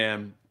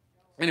 And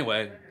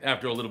anyway,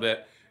 after a little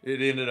bit,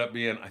 it ended up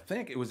being, I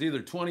think it was either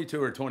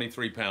 22 or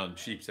 23-pound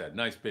sheepshead.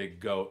 Nice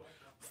big goat.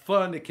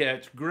 Fun to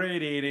catch,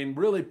 great eating,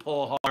 really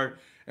pull hard.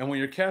 And when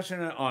you're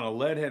catching it on a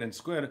leadhead and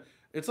squid,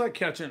 it's like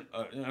catching,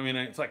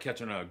 it's like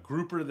catching a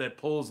grouper that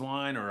pulls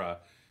line or a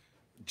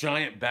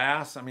giant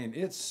bass. I mean,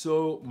 it's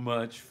so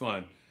much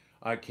fun.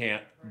 I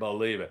can't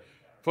believe it.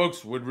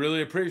 Folks, would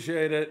really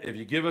appreciate it if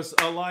you give us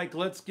a like.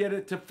 Let's get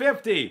it to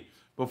 50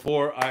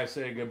 before I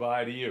say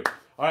goodbye to you.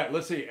 All right,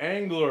 let's see.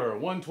 Angler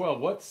 112,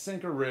 what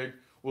sinker rig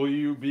will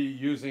you be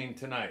using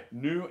tonight?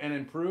 New and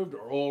improved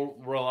or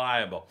old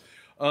reliable?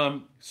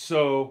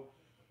 So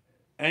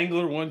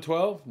Angler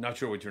 112, not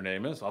sure what your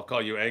name is. I'll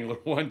call you Angler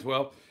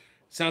 112.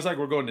 Sounds like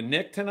we're going to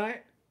Nick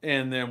tonight,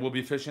 and then we'll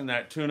be fishing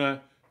that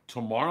tuna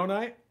tomorrow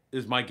night,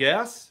 is my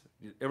guess.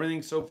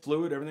 Everything's so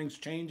fluid, everything's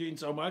changing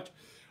so much.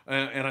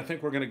 And I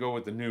think we're going to go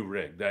with the new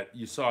rig that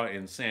you saw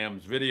in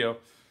Sam's video.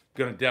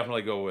 Going to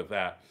definitely go with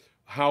that.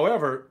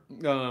 However,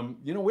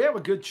 we have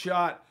a good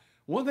shot.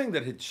 One thing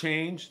that had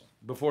changed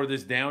before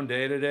this down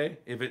day today,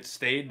 if it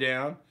stayed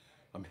down,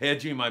 I'm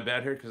hedging my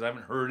bet here because I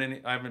haven't heard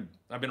any. I've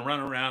been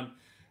running around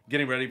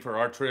getting ready for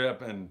our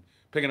trip and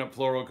picking up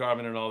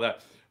fluorocarbon and all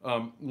that.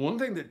 One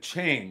thing that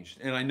changed,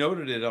 and I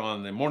noted it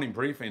on the morning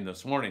briefing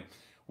this morning,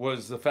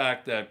 was the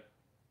fact that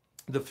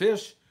the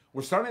fish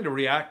were starting to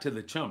react to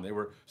the chum. They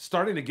were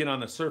starting to get on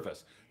the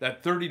surface.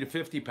 That 30 to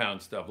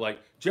 50-pound stuff. Like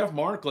Jeff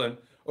Marklin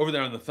over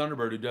there on the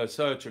Thunderbird, who does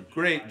such a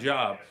great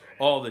job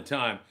all the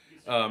time.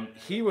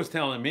 He was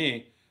telling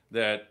me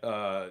that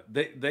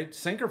they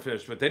sinker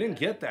fished, but they didn't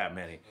get that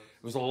many.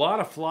 It was a lot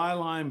of fly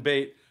line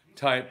bait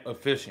type of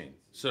fishing.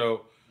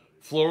 So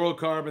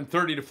fluorocarbon,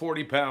 30 to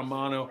 40-pound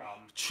mono,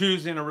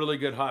 choosing a really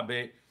good hot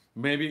bait.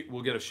 Maybe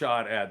we'll get a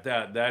shot at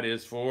that. That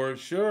is for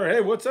sure.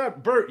 Hey, what's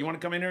up, Bert? You want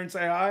to come in here and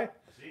say hi?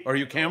 Are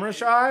you camera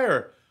shy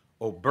or?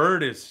 Oh,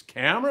 Bert is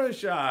camera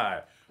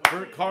shy.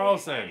 Bert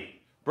Carlson.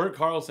 Bert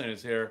Carlson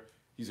is here.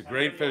 He's a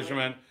great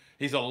fisherman.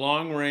 He's a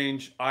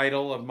long-range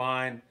idol of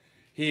mine.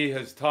 He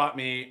has taught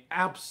me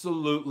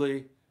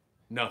absolutely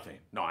nothing.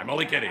 No, I'm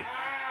only kidding.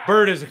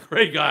 Bert is a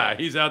great guy.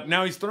 He's out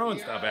now. He's throwing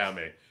stuff at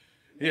me.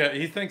 Yeah,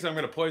 he thinks I'm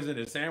going to poison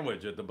his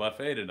sandwich at the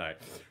buffet tonight.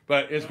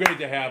 But it's great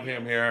to have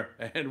him here,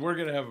 and we're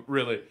going to have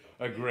really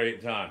a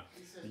great time.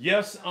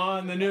 Yes,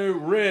 on the new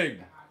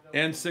rig,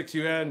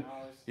 N6UN.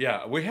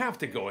 Yeah, we have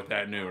to go with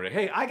that new rig.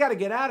 Hey, I got to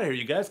get out of here,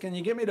 you guys. Can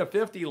you get me to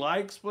 50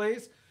 likes,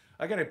 please?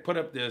 I got to put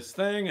up this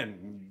thing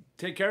and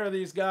take care of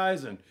these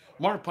guys. And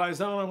Mark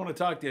Paisano, I want to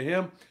talk to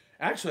him.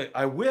 Actually,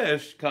 I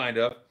wish, kind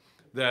of,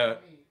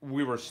 that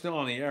we were still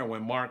on the air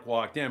when Mark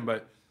walked in.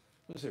 But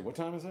let's see, what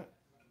time is it?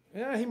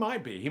 Yeah, he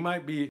might be. He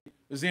might be.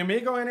 Is the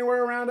Amigo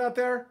anywhere around out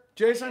there,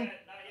 Jason? Not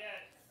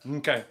yet.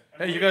 Okay.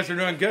 Hey, you guys are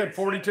doing good.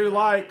 42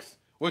 likes.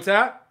 What's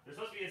that? They're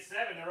supposed to be at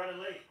 7. They're running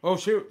late. Oh,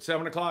 shoot.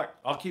 7 o'clock.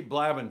 I'll keep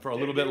blabbing for a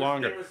little bit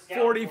longer.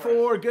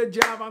 44. Good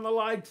job on the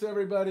likes,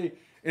 everybody.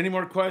 Any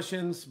more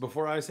questions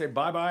before I say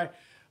bye-bye?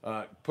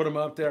 Put them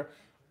up there.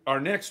 Our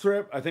next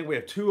trip, I think we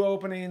have 2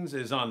 openings,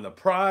 is on the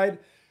Pride,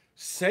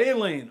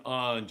 sailing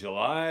on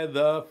July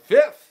the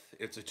 5th.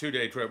 It's a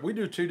 2-day trip. We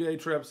do 2-day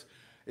trips.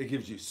 It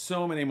gives you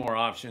so many more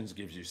options,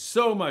 gives you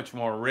so much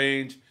more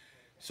range.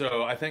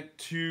 So I think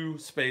 2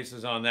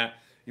 spaces on that.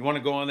 You want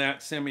to go on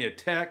that, send me a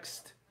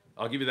text.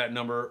 I'll give you that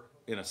number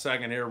in a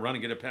second here. Run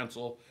and get a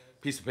pencil,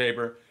 piece of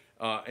paper,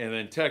 and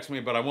then text me,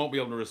 but I won't be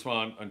able to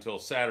respond until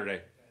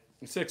Saturday.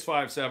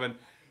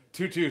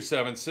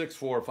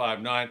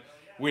 657-227-6459.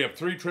 We have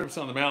 3 trips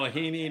on the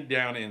Malahini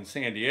down in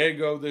San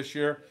Diego this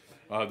year.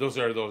 Those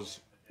are those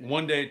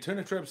 1-day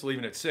tuna trips,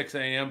 leaving at 6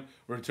 a.m.,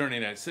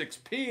 returning at 6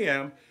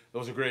 p.m.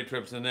 Those are great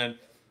trips. And then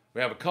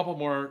we have a couple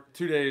more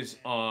 2 days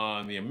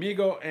on the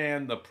Amigo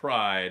and the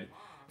Pride.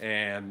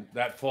 And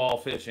that fall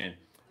fishing,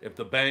 if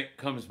the bank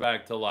comes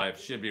back to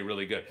life, should be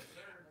really good.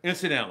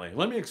 Incidentally,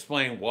 let me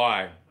explain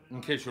why,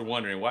 in case you're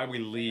wondering, why we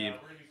leave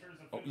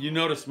you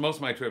notice most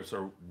of my trips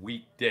are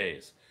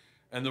weekdays.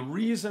 And the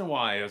reason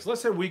why is,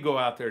 let's say we go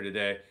out there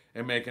today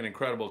and make an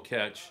incredible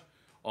catch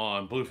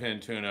on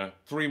bluefin tuna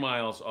 3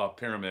 miles off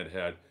Pyramid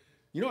Head.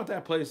 You know what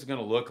that place is going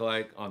to look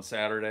like on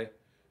Saturday?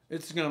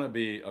 It's going to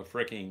be a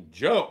freaking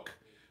joke.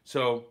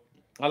 So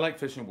I like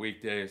fishing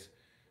weekdays.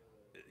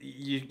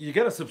 You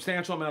get a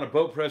substantial amount of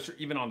boat pressure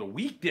even on the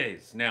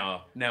weekdays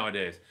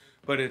nowadays,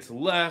 but it's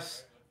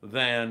less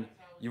than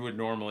you would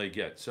normally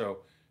get. So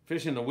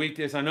fishing the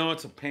weekdays, I know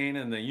it's a pain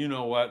in the you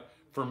know what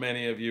for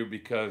many of you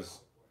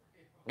because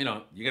you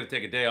got to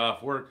take a day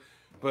off work.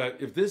 But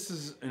if this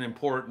is an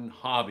important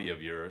hobby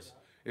of yours,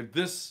 if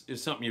this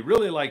is something you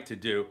really like to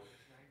do,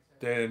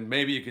 then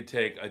maybe you could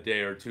take a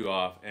day or two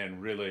off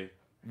and really,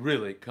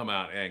 really come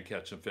out and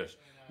catch some fish.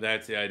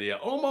 That's the idea.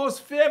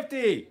 Almost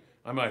 50.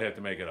 I might have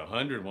to make it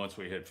 100 once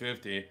we hit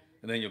 50,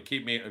 and then you'll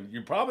keep me.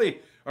 You probably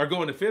are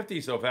going to 50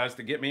 so fast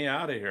to get me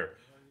out of here.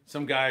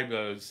 Some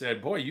guy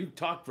said, "Boy, you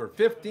talked for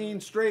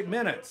 15 straight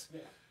minutes.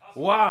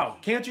 Wow,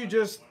 can't you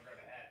just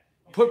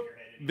put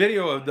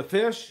video of the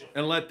fish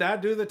and let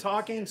that do the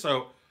talking?"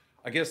 So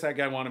I guess that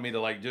guy wanted me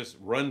to just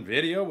run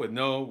video with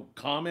no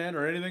comment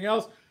or anything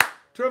else.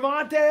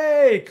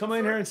 Travante, come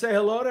in here and say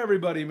hello to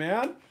everybody,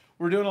 man.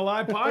 We're doing a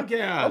live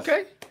podcast.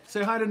 Okay.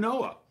 Say hi to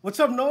Noah. What's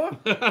up, Noah?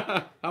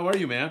 How are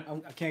you, man?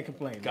 I can't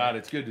complain. God,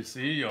 it's good to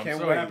see you. I'm Can't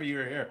so wait. happy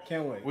you're here.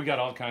 Can't wait. We got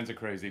all kinds of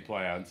crazy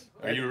plans.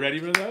 Are you ready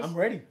for this? I'm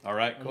ready. All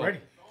right, cool. ready.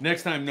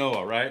 Next time,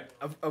 Noah, right?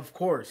 Of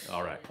course.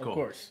 All right, cool. Of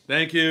course.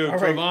 Thank you, All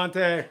right.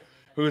 Travante,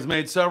 who has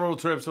made several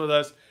trips with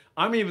us.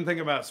 I'm even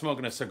thinking about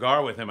smoking a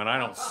cigar with him, and I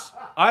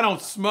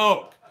don't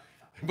smoke,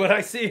 but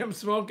I see him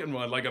smoking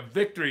one, like a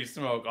victory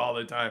smoke all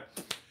the time.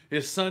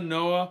 His son,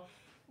 Noah,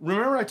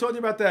 remember I told you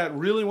about that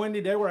really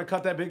windy day where I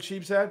caught that big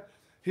sheep's head?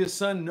 His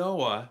son,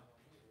 Noah,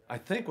 I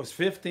think was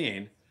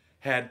 15,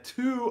 had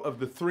 2 of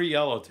the 3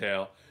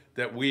 yellowtail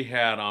that we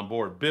had on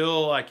board.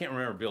 Bill, I can't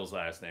remember Bill's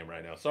last name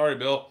right now. Sorry,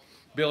 Bill.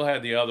 Bill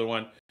had the other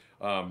one.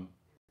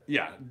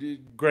 Yeah,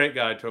 great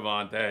guy,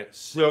 Travante.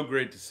 So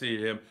great to see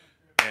him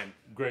and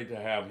great to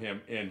have him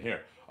in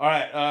here. All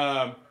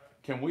right,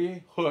 can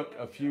we hook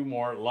a few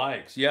more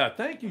likes? Yeah,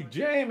 thank you,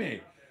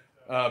 Jamie.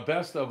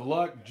 Best of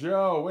luck,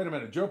 Joe. Wait a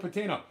minute, Joe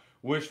Patino.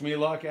 Wish me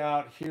luck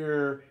out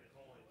here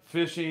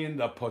fishing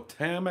the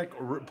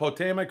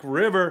Potomac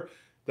River.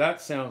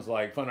 That sounds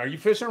like fun. Are you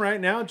fishing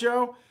right now,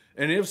 Joe?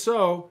 And if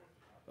so,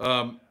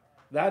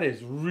 that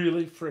is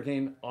really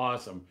freaking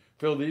awesome.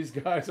 Phil, these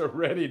guys are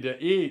ready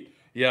to eat.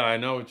 Yeah, I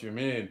know what you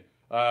mean.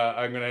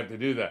 I'm going to have to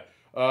do that.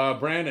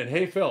 Brandon,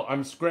 hey, Phil,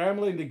 I'm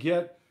scrambling to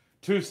get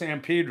to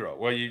San Pedro.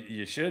 Well,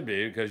 you should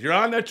be because you're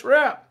on the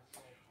trip.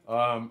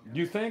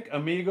 You think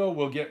Amigo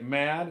will get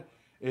mad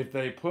if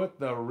they put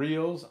the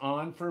reels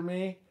on for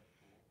me?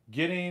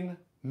 Getting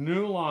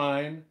new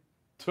line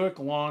took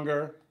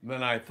longer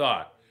than I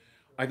thought.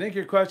 I think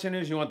your question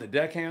is you want the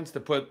deckhands to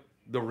put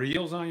the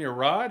reels on your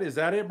rod? Is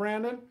that it,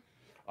 Brandon?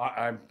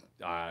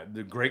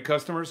 The great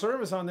customer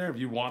service on there. If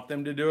you want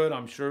them to do it,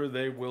 I'm sure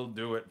they will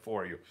do it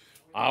for you.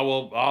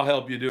 I'll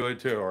help you do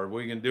it too, or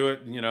we can do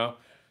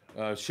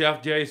it.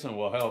 Chef Jason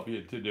will help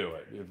you to do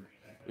it.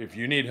 If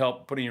you need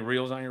help putting your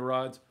reels on your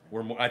rods,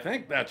 I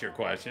think that's your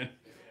question.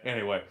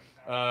 Anyway,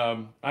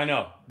 I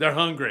know they're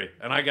hungry,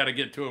 and I got to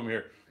get to them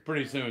here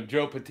pretty soon.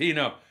 Joe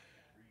Patino,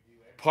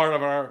 part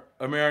of our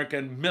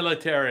American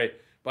military.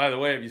 By the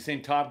way, have you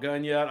seen Top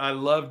Gun yet? I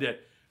loved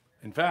it.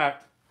 In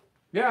fact,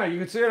 yeah, you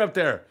can see it up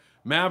there.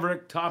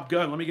 Maverick, Top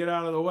Gun. Let me get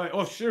out of the way.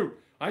 Oh, shoot.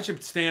 I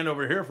should stand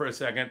over here for a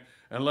second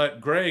and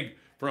let Greg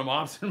from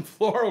Opsin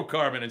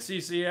Fluorocarbon and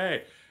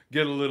CCA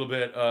get a little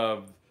bit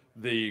of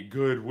the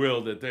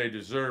goodwill that they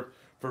deserve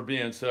for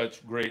being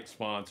such great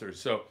sponsors.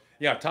 So,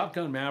 yeah, Top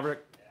Gun Maverick.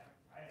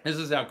 This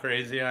is how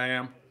crazy I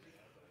am.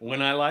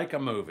 When I like a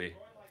movie,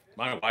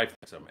 my wife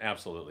thinks I'm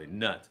absolutely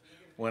nuts.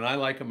 When I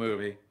like a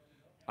movie,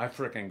 I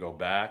frickin' go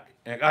back.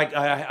 And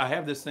I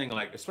have this thing,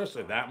 like,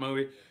 especially that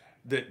movie,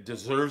 that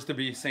deserves to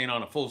be seen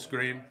on a full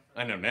screen.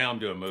 I know now I'm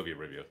doing movie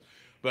reviews,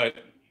 but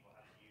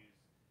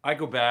I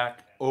go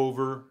back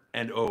over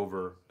and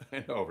over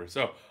and over.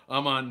 So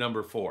I'm on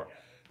number 4.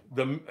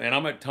 And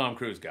I'm a Tom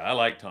Cruise guy. I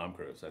like Tom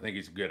Cruise. I think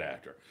he's a good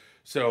actor.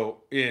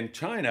 So in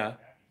China,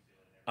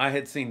 I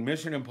had seen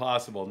Mission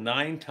Impossible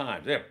 9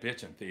 times. They have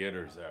bitchin'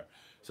 theaters there.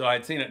 So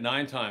I'd seen it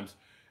 9 times.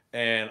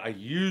 And I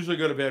usually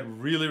go to bed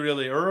really,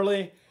 really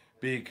early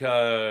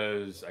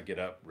because I get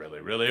up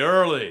really, really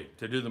early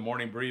to do the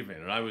morning briefing.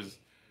 And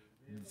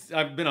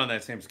I've been on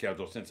that same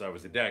schedule since I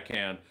was a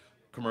deckhand,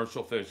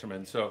 commercial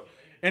fisherman. So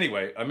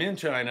anyway, I'm in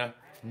China,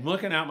 I'm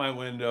looking out my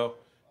window,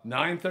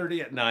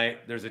 9:30 at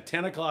night. There's a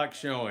 10 o'clock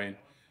showing,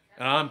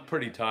 and I'm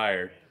pretty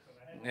tired.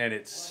 And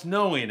it's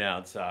snowing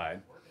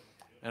outside.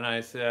 And I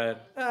said,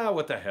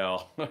 what the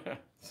hell?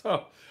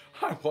 So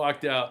I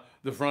walked out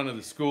the front of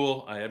the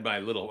school. I had my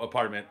little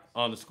apartment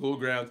on the school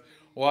grounds.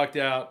 Walked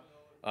out,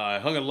 I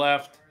hung a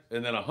left,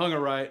 and then I hung a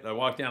right. And I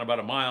walked down about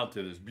a mile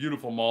to this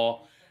beautiful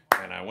mall,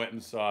 and I went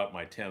and saw it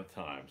my 10th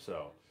time.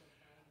 So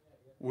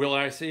will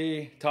I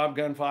see Top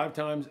Gun 5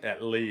 times?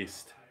 At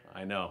least.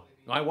 I know.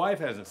 My wife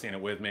hasn't seen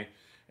it with me,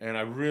 and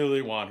I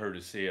really want her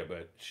to see it,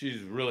 but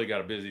she's really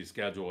got a busy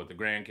schedule with the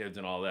grandkids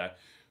and all that.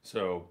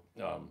 So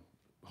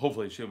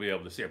hopefully she'll be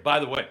able to see it. By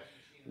the way,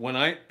 one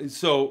of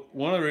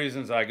the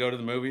reasons I go to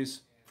the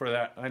movies for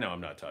that, I know I'm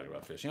not talking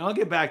about fishing. I'll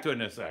get back to it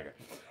in a second.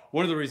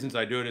 One of the reasons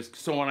I do it is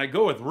so when I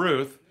go with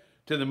Ruth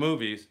to the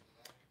movies,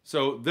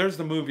 so there's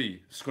the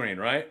movie screen,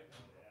 right?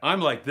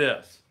 I'm like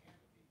this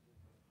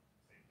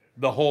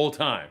the whole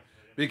time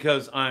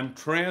because I'm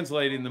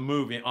translating the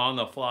movie on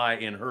the fly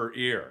in her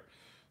ear.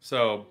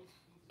 So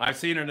I've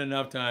seen it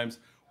enough times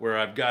where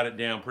I've got it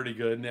down pretty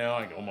good now.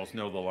 I almost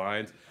know the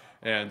lines.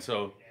 And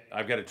so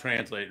I've got to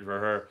translate it for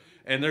her.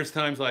 And there's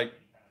times like,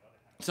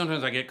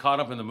 sometimes I get caught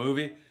up in the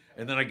movie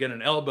and then I get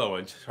an elbow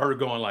and her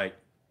going like,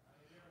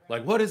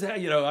 what is that?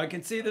 You know, I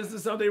can see this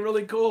is something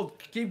really cool.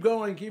 Keep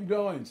going, keep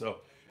going. So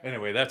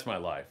anyway, that's my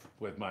life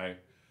with my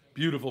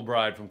beautiful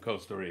bride from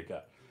Costa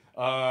Rica.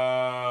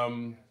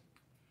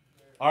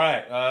 All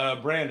right,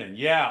 Brandon.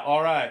 Yeah,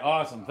 all right,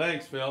 awesome.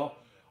 Thanks, Phil.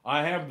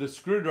 I have the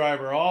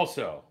screwdriver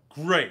also.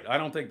 Great. I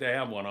don't think they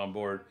have one on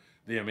board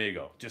the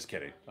Amigo. Just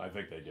kidding. I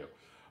think they do.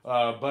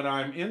 But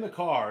I'm in the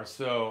car,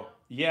 so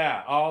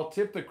yeah, I'll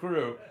tip the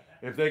crew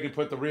if they can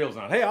put the reels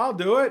on. Hey, I'll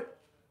do it.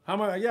 How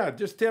much? Yeah,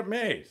 just tip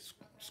me.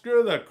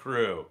 Screw the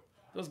crew.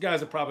 Those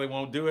guys probably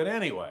won't do it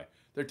anyway.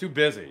 They're too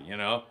busy, you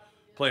know,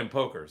 playing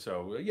poker.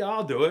 So yeah,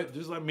 I'll do it.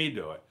 Just let me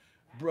do it.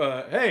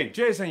 Hey,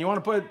 Jason, you want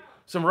to put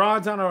some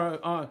rods on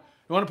a?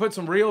 You want to put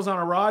some reels on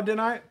a rod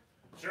tonight?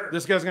 Sure.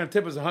 This guy's gonna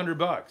tip us $100.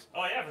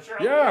 Oh yeah, for sure.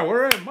 Yeah,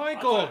 we're in.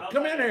 Michael,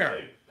 come in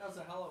here. That was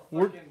a hell of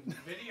a fucking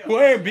video.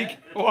 Wait,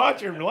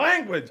 watch your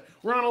language.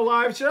 We're on a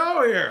live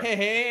show here.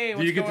 Hey,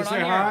 Do you get to say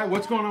hi?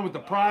 What's going on with the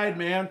Pride,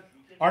 man?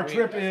 Our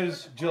trip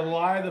is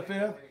July the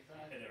 5th.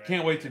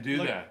 Can't wait to do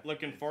that.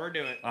 Looking forward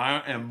to it.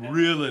 I am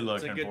really It's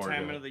looking a good forward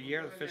time to of it. the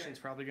year. The fishing's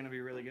probably going to be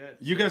really good.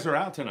 You guys are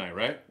out tonight,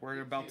 right?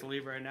 We're about to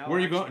leave right now. Where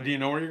are you going? actually. Do you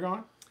know where you're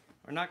going?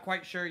 We're not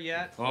quite sure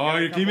yet. We Oh, got a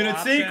you're couple keeping it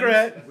options.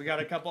 secret. We got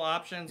a couple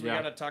options. Yeah.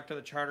 We got to talk to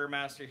the charter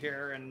master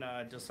here and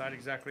decide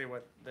exactly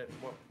what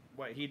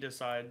he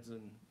decides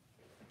and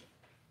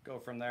go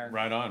from there.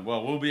 Right on.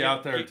 Well, we'll be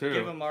out there Give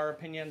too. him our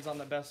opinions on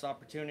the best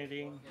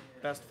opportunity,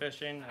 best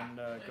fishing, and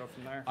go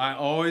from there. I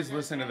always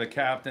listen to the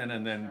captain,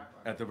 and then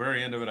at the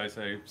very end of it, I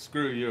say,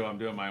 "Screw you! I'm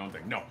doing my own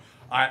thing." No,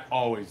 I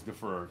always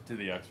defer to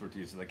the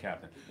expertise of the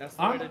captain. That's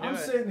the way to do I'm it.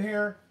 sitting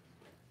here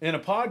in a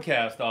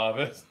podcast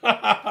office.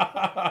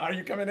 Are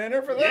you coming in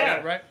here for that?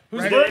 Yeah, right.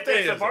 Whose right. birthday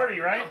It's is a it? party,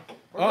 right?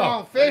 We're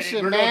going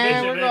fishing, We're going man.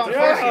 fishing, We're going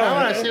man. fishing. I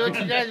want to see what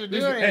you guys are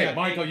doing Hey, here.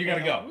 Michael, you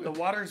gotta go. The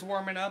water's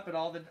warming up at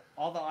all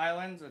the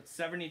islands. It's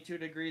 72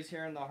 degrees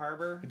here in the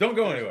harbor. Don't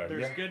go anywhere.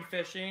 There's Yeah. good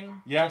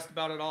fishing. Yeah. Just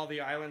about at all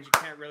the islands. You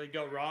can't really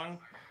go wrong.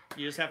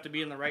 You just have to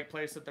be in the right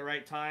place at the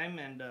right time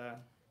and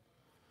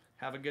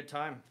have a good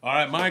time. All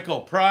right,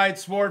 Michael. Pride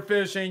Sport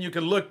Fishing. You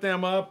can look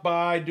them up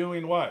by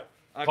doing what?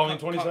 Calling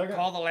 20 seconds?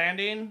 Call the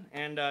landing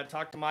and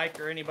talk to Mike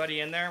or anybody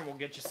in there, and we'll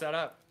get you set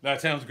up. That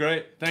sounds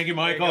great. Thank you,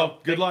 There you Michael. go.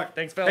 Good luck.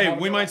 Thanks, Phil. Hey, Have a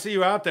we good might one. see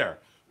you out there.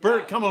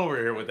 Bert, come over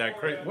here with that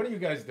crate. What are you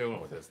guys doing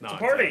with this?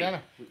 Nonsense? Party.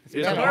 It's It's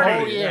been a a party,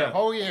 whole year, yeah.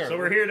 whole year. So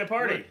we're here to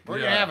party. We're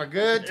Yeah. gonna have a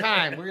good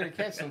time. We're gonna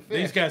catch some fish.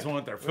 These guys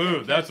want their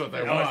food. That's what they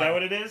Oh, want. is that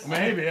what it is?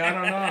 Maybe. I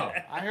don't know.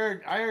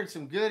 I heard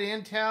some good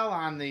intel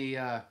on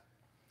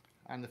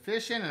the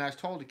fishing, and I was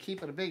told to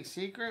keep it a big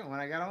secret. When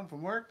I got home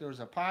from work, there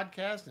was a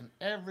podcast, and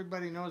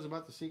everybody knows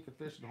about the secret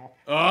fishing hole.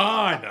 Oh,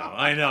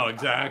 I know,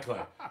 exactly.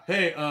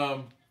 Hey,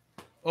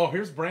 oh,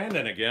 here's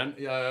Brandon again.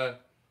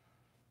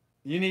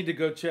 You need to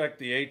go check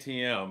the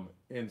ATM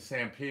in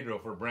San Pedro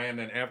for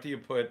Brandon after you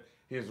put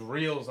his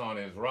reels on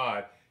his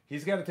rod.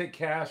 He's got to take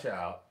cash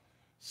out.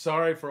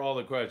 Sorry for all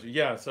the questions.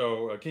 Yeah,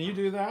 so can you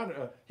do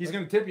that? He's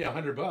going to tip you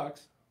 $100.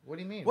 What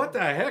do you mean? What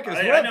the heck is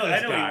I with know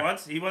this he guy?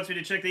 wants. He wants me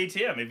to check the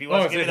ATM. If he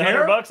wants to is give me it the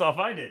here? $100, I'll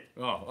find it.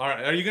 Oh, all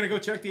right. Are you going to go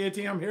check the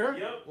ATM here?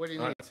 Yep. What do you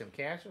need? Some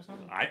cash or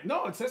something?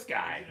 No, it's this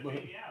guy.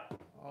 Yeah.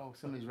 Oh,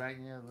 somebody's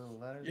writing you a little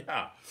letter.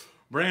 Yeah.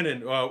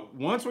 Brandon,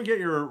 once we get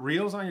your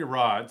reels on your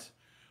rods,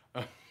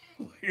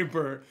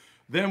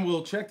 then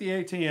we'll check the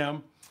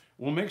ATM.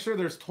 We'll make sure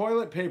there's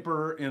toilet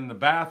paper in the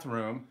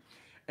bathroom.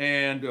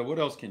 And what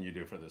else can you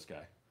do for this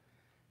guy?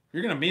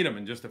 You're going to meet him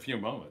in just a few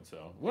moments.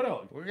 So what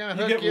else? We're gonna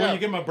hook you Will up. you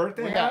give him a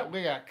birthday We hat?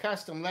 got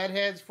custom lead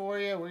heads for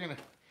you.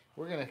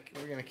 We're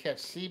gonna catch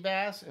sea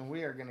bass, and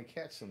we are gonna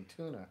catch some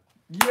tuna.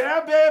 Yeah,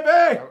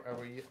 baby! Are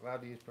we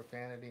allowed to use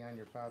profanity on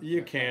your podcast?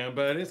 You can,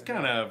 but it's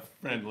kind of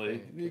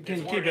friendly. You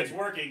can keep It's it.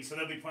 working, so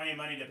there'll be plenty of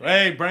money to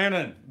pay. Hey,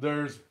 Brandon,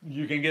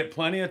 you can get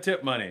plenty of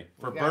tip money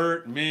for We got-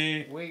 Bert,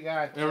 me. We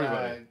got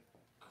Everybody.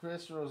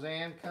 Chris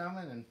Roseanne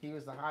coming, and he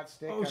was the hot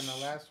stick Oh, on the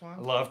last I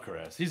one. love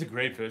Chris. He's a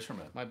great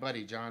fisherman. My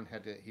buddy John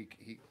had to.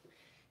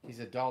 He's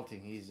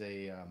adulting. He's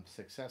a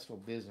successful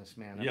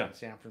businessman up Yeah. in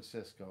San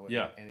Francisco.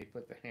 Yeah. And he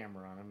put the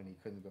hammer on him, and he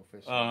couldn't go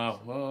fishing.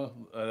 Well,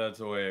 that's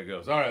the way it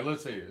goes. All right,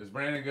 let's see. Is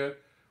Brandon good?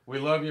 We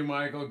love you,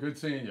 Michael. Good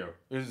seeing you.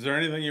 Is there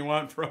anything you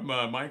want from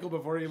Michael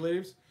before he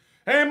leaves?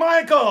 Hey,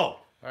 Michael! All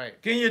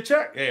right. Can you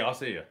check? Hey, I'll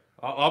see you.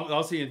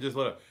 I'll see you in just a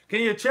little.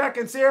 Can you check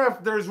and see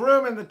if there's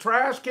room in the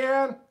trash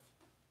can?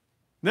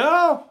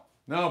 No?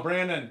 No,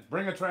 Brandon,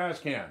 bring a trash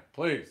can,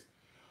 please.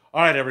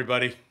 All right,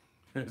 everybody.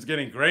 It's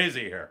getting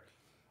crazy here.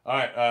 All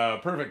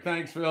right, perfect.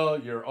 Thanks, Phil.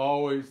 You're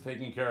always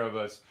taking care of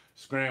us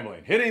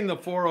scrambling. Hitting the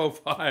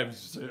 405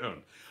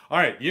 soon. All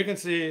right, you can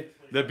see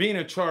that being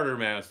a charter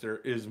master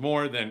is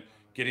more than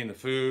getting the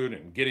food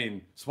and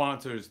getting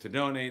sponsors to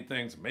donate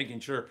things,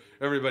 making sure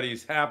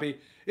everybody's happy.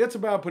 It's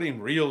about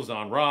putting reels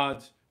on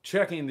rods,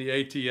 checking the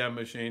ATM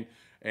machine,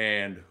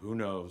 and who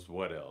knows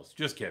what else.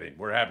 Just kidding.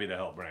 We're happy to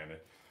help, Brandon.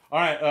 All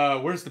right,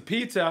 where's the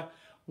pizza?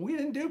 We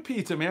didn't do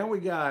pizza, man. We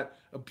got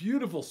a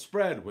beautiful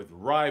spread with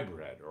rye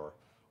bread or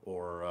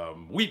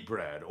wheat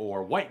bread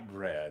or white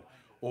bread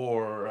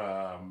or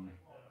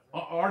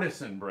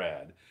artisan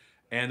bread.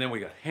 And then we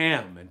got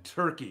ham and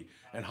turkey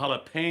and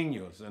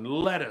jalapenos and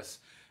lettuce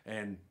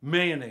and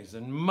mayonnaise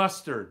and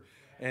mustard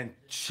and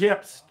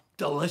chips,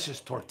 delicious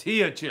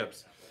tortilla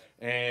chips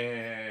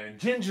and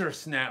ginger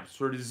snaps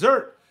for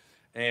dessert.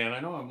 And I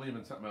know I'm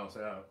leaving something else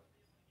out.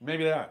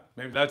 Maybe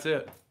that's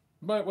it.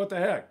 But what the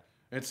heck?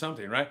 It's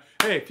something, right?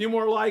 Hey, a few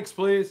more likes,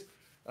 please.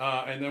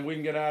 And then we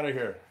can get out of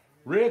here.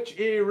 Rich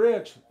E.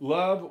 Rich,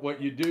 love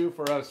what you do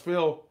for us.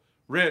 Phil,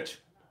 Rich,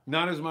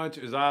 not as much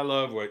as I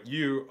love what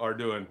you are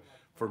doing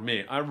for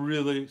me. I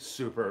really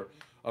super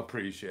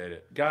appreciate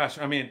it. Gosh,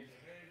 I mean,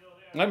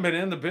 I've been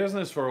in the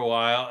business for a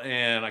while,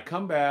 and I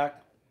come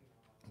back,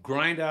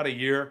 grind out a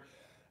year,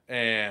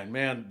 and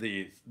man,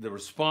 the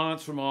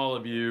response from all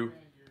of you,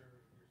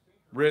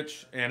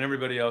 Rich and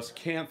everybody else,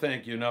 can't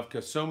thank you enough,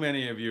 because so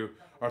many of you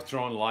are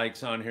throwing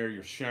likes on here,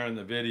 you're sharing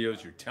the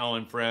videos, you're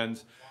telling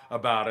friends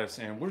about us,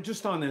 and we're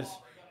just on this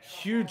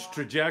huge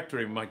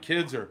trajectory. My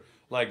kids are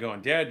like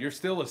going, Dad, you're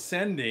still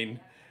ascending.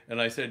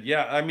 And I said,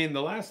 yeah, I mean,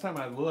 the last time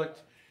I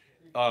looked,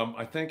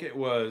 I think it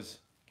was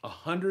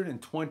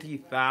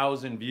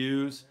 120,000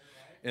 views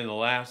in the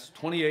last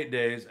 28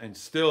 days, and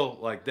still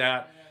like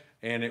that.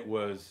 And it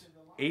was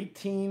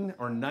 18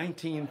 or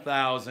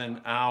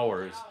 19,000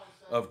 hours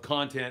of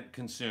content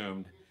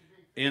consumed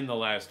in the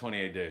last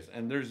 28 days.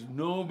 And there's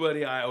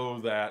nobody I owe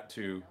that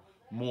to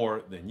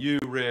more than you,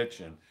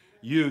 Rich, and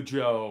you,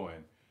 Joe,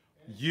 and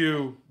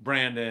you,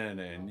 Brandon,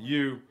 and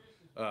you,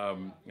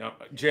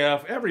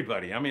 Jeff,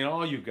 everybody. I mean,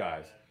 all you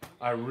guys.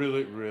 I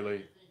really,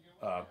 really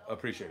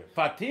appreciate it.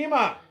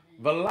 Fatima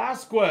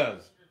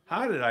Velasquez.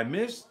 How did I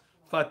miss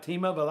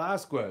Fatima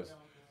Velasquez?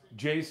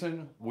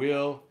 Jason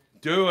will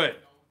do it.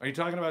 Are you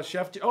talking about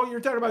Chef? Oh, you're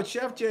talking about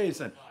Chef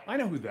Jason. I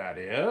know who that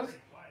is.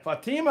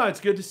 Fatima,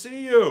 it's good to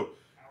see you.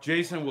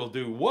 Jason will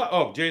do what?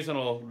 Oh, Jason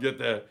will get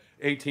the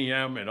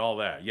ATM and all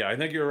that. Yeah, I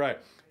think you're right.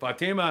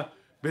 Fatima,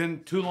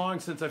 been too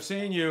long since I've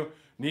seen you.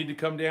 Need to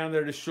come down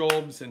there to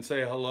Scholb's and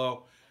say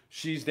hello.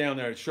 She's down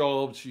there at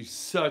Scholb's. She's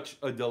such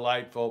a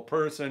delightful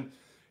person.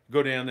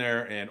 Go down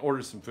there and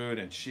order some food,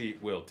 and she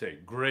will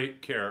take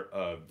great care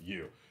of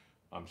you.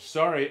 I'm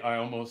sorry I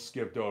almost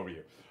skipped over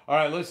you. All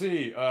right, let's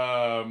see.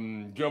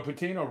 Joe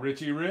Patino,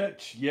 Richie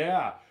Rich.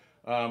 Yeah,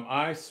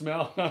 I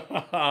smell a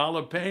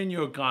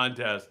jalapeno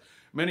contest.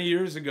 Many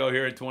years ago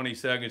here at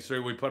 22nd Street,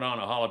 we put on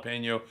a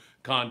jalapeno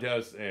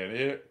contest, and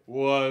it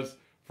was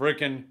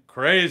freaking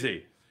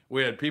crazy.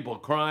 We had people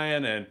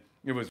crying, and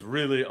it was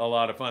really a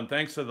lot of fun.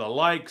 Thanks for the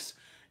likes.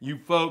 You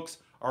folks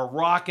are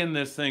rocking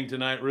this thing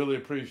tonight. Really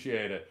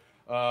appreciate it.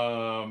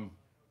 The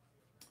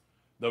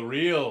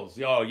reels.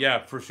 Oh,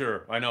 yeah, for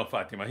sure. I know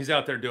Fatima. He's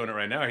out there doing it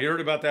right now. He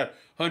heard about that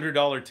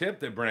 $100 tip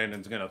that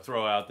Brandon's going to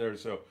throw out there.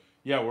 So,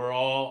 yeah, we're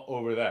all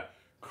over that.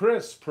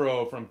 Chris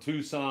Pro from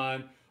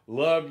Tucson.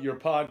 Love your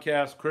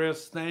podcast,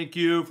 Chris. Thank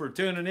you for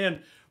tuning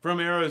in from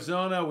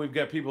Arizona. We've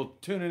got people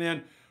tuning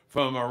in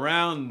from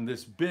around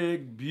this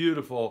big,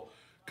 beautiful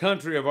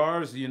country of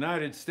ours, the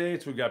United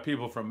States. We've got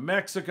people from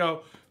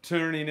Mexico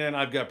tuning in.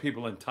 I've got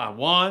people in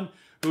Taiwan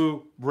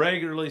who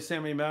regularly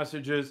send me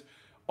messages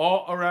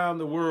all around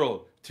the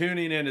world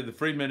tuning into the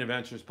Friedman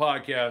Adventures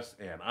podcast,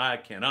 and I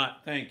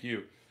cannot thank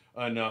you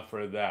enough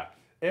for that.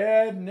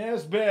 Ed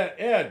Nesbitt.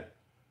 Ed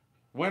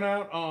went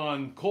out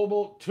on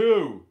Cobalt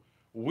 2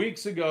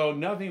 weeks ago.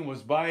 Nothing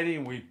was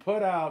biting. We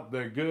put out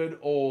the good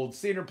old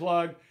cedar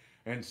plug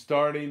and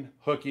starting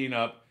hooking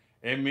up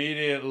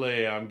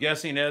immediately. I'm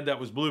guessing, Ed, that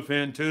was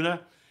bluefin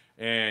tuna.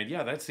 And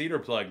yeah, that cedar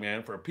plug,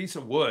 man, for a piece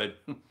of wood,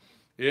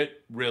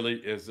 it really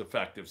is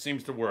effective.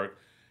 Seems to work.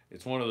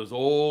 It's one of those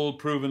old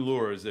proven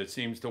lures that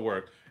seems to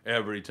work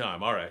every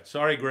time. All right.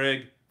 Sorry,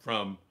 Greg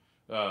from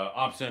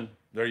Opson.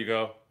 There you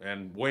go.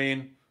 And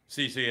Wayne,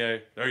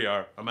 CCA. There you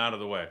are. I'm out of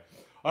the way.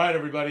 All right,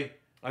 everybody.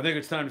 I think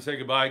it's time to say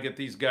goodbye, get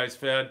these guys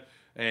fed,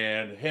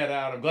 and head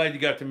out. I'm glad you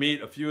got to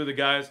meet a few of the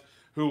guys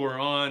who were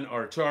on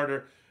our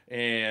charter.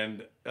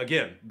 And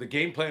again, the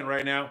game plan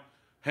right now,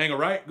 hang a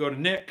right, go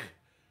to Nick,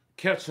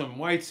 catch some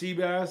white sea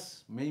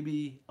bass,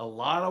 maybe a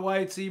lot of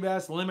white sea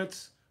bass.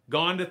 Limits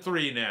gone to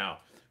 3 now.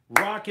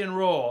 Rock and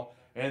roll,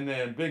 and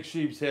then big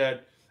sheep's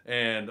head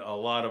and a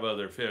lot of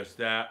other fish.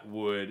 That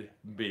would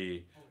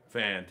be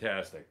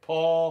fantastic.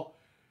 Paul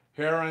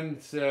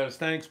Heron says,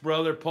 thanks,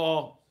 brother.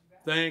 Paul,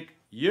 thank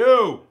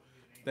you.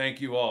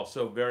 Thank you all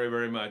so very,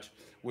 very much.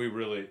 We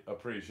really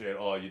appreciate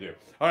all you do.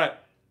 All right,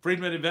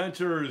 Friedman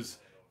Adventures,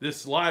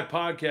 this live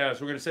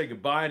podcast, we're going to say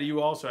goodbye to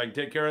you all so I can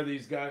take care of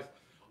these guys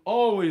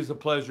Always a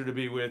pleasure to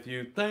be with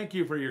you. Thank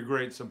you for your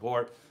great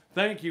support.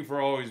 Thank you for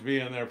always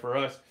being there for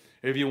us.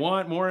 If you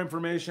want more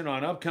information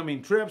on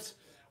upcoming trips,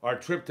 our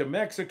trip to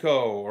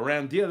Mexico,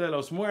 around Dia de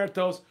los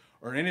Muertos,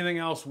 or anything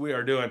else we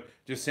are doing,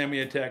 just send me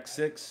a text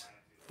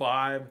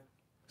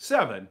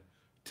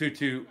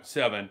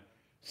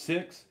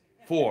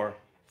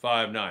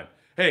 657-227-6459.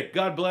 Hey,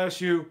 God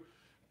bless you.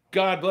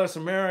 God bless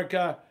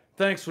America.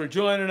 Thanks for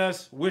joining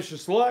us. Wish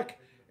us luck,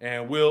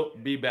 and we'll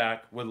be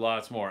back with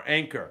lots more.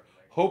 Anchor,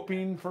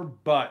 hoping for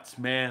butts.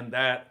 Man,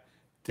 that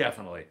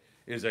definitely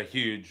is a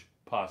huge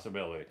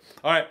possibility.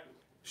 All right,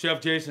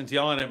 Chef Jason's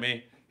yelling at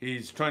me.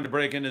 He's trying to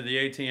break into the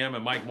ATM,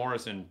 and Mike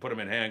Morrison put him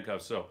in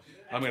handcuffs, so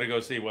I'm going to go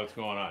see what's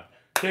going on.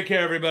 Take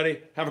care,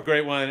 everybody. Have a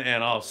great one,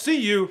 and I'll see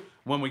you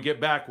when we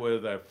get back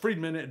with a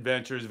Friedman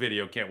Adventures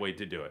video. Can't wait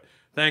to do it.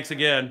 Thanks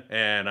again,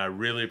 and I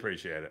really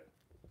appreciate it.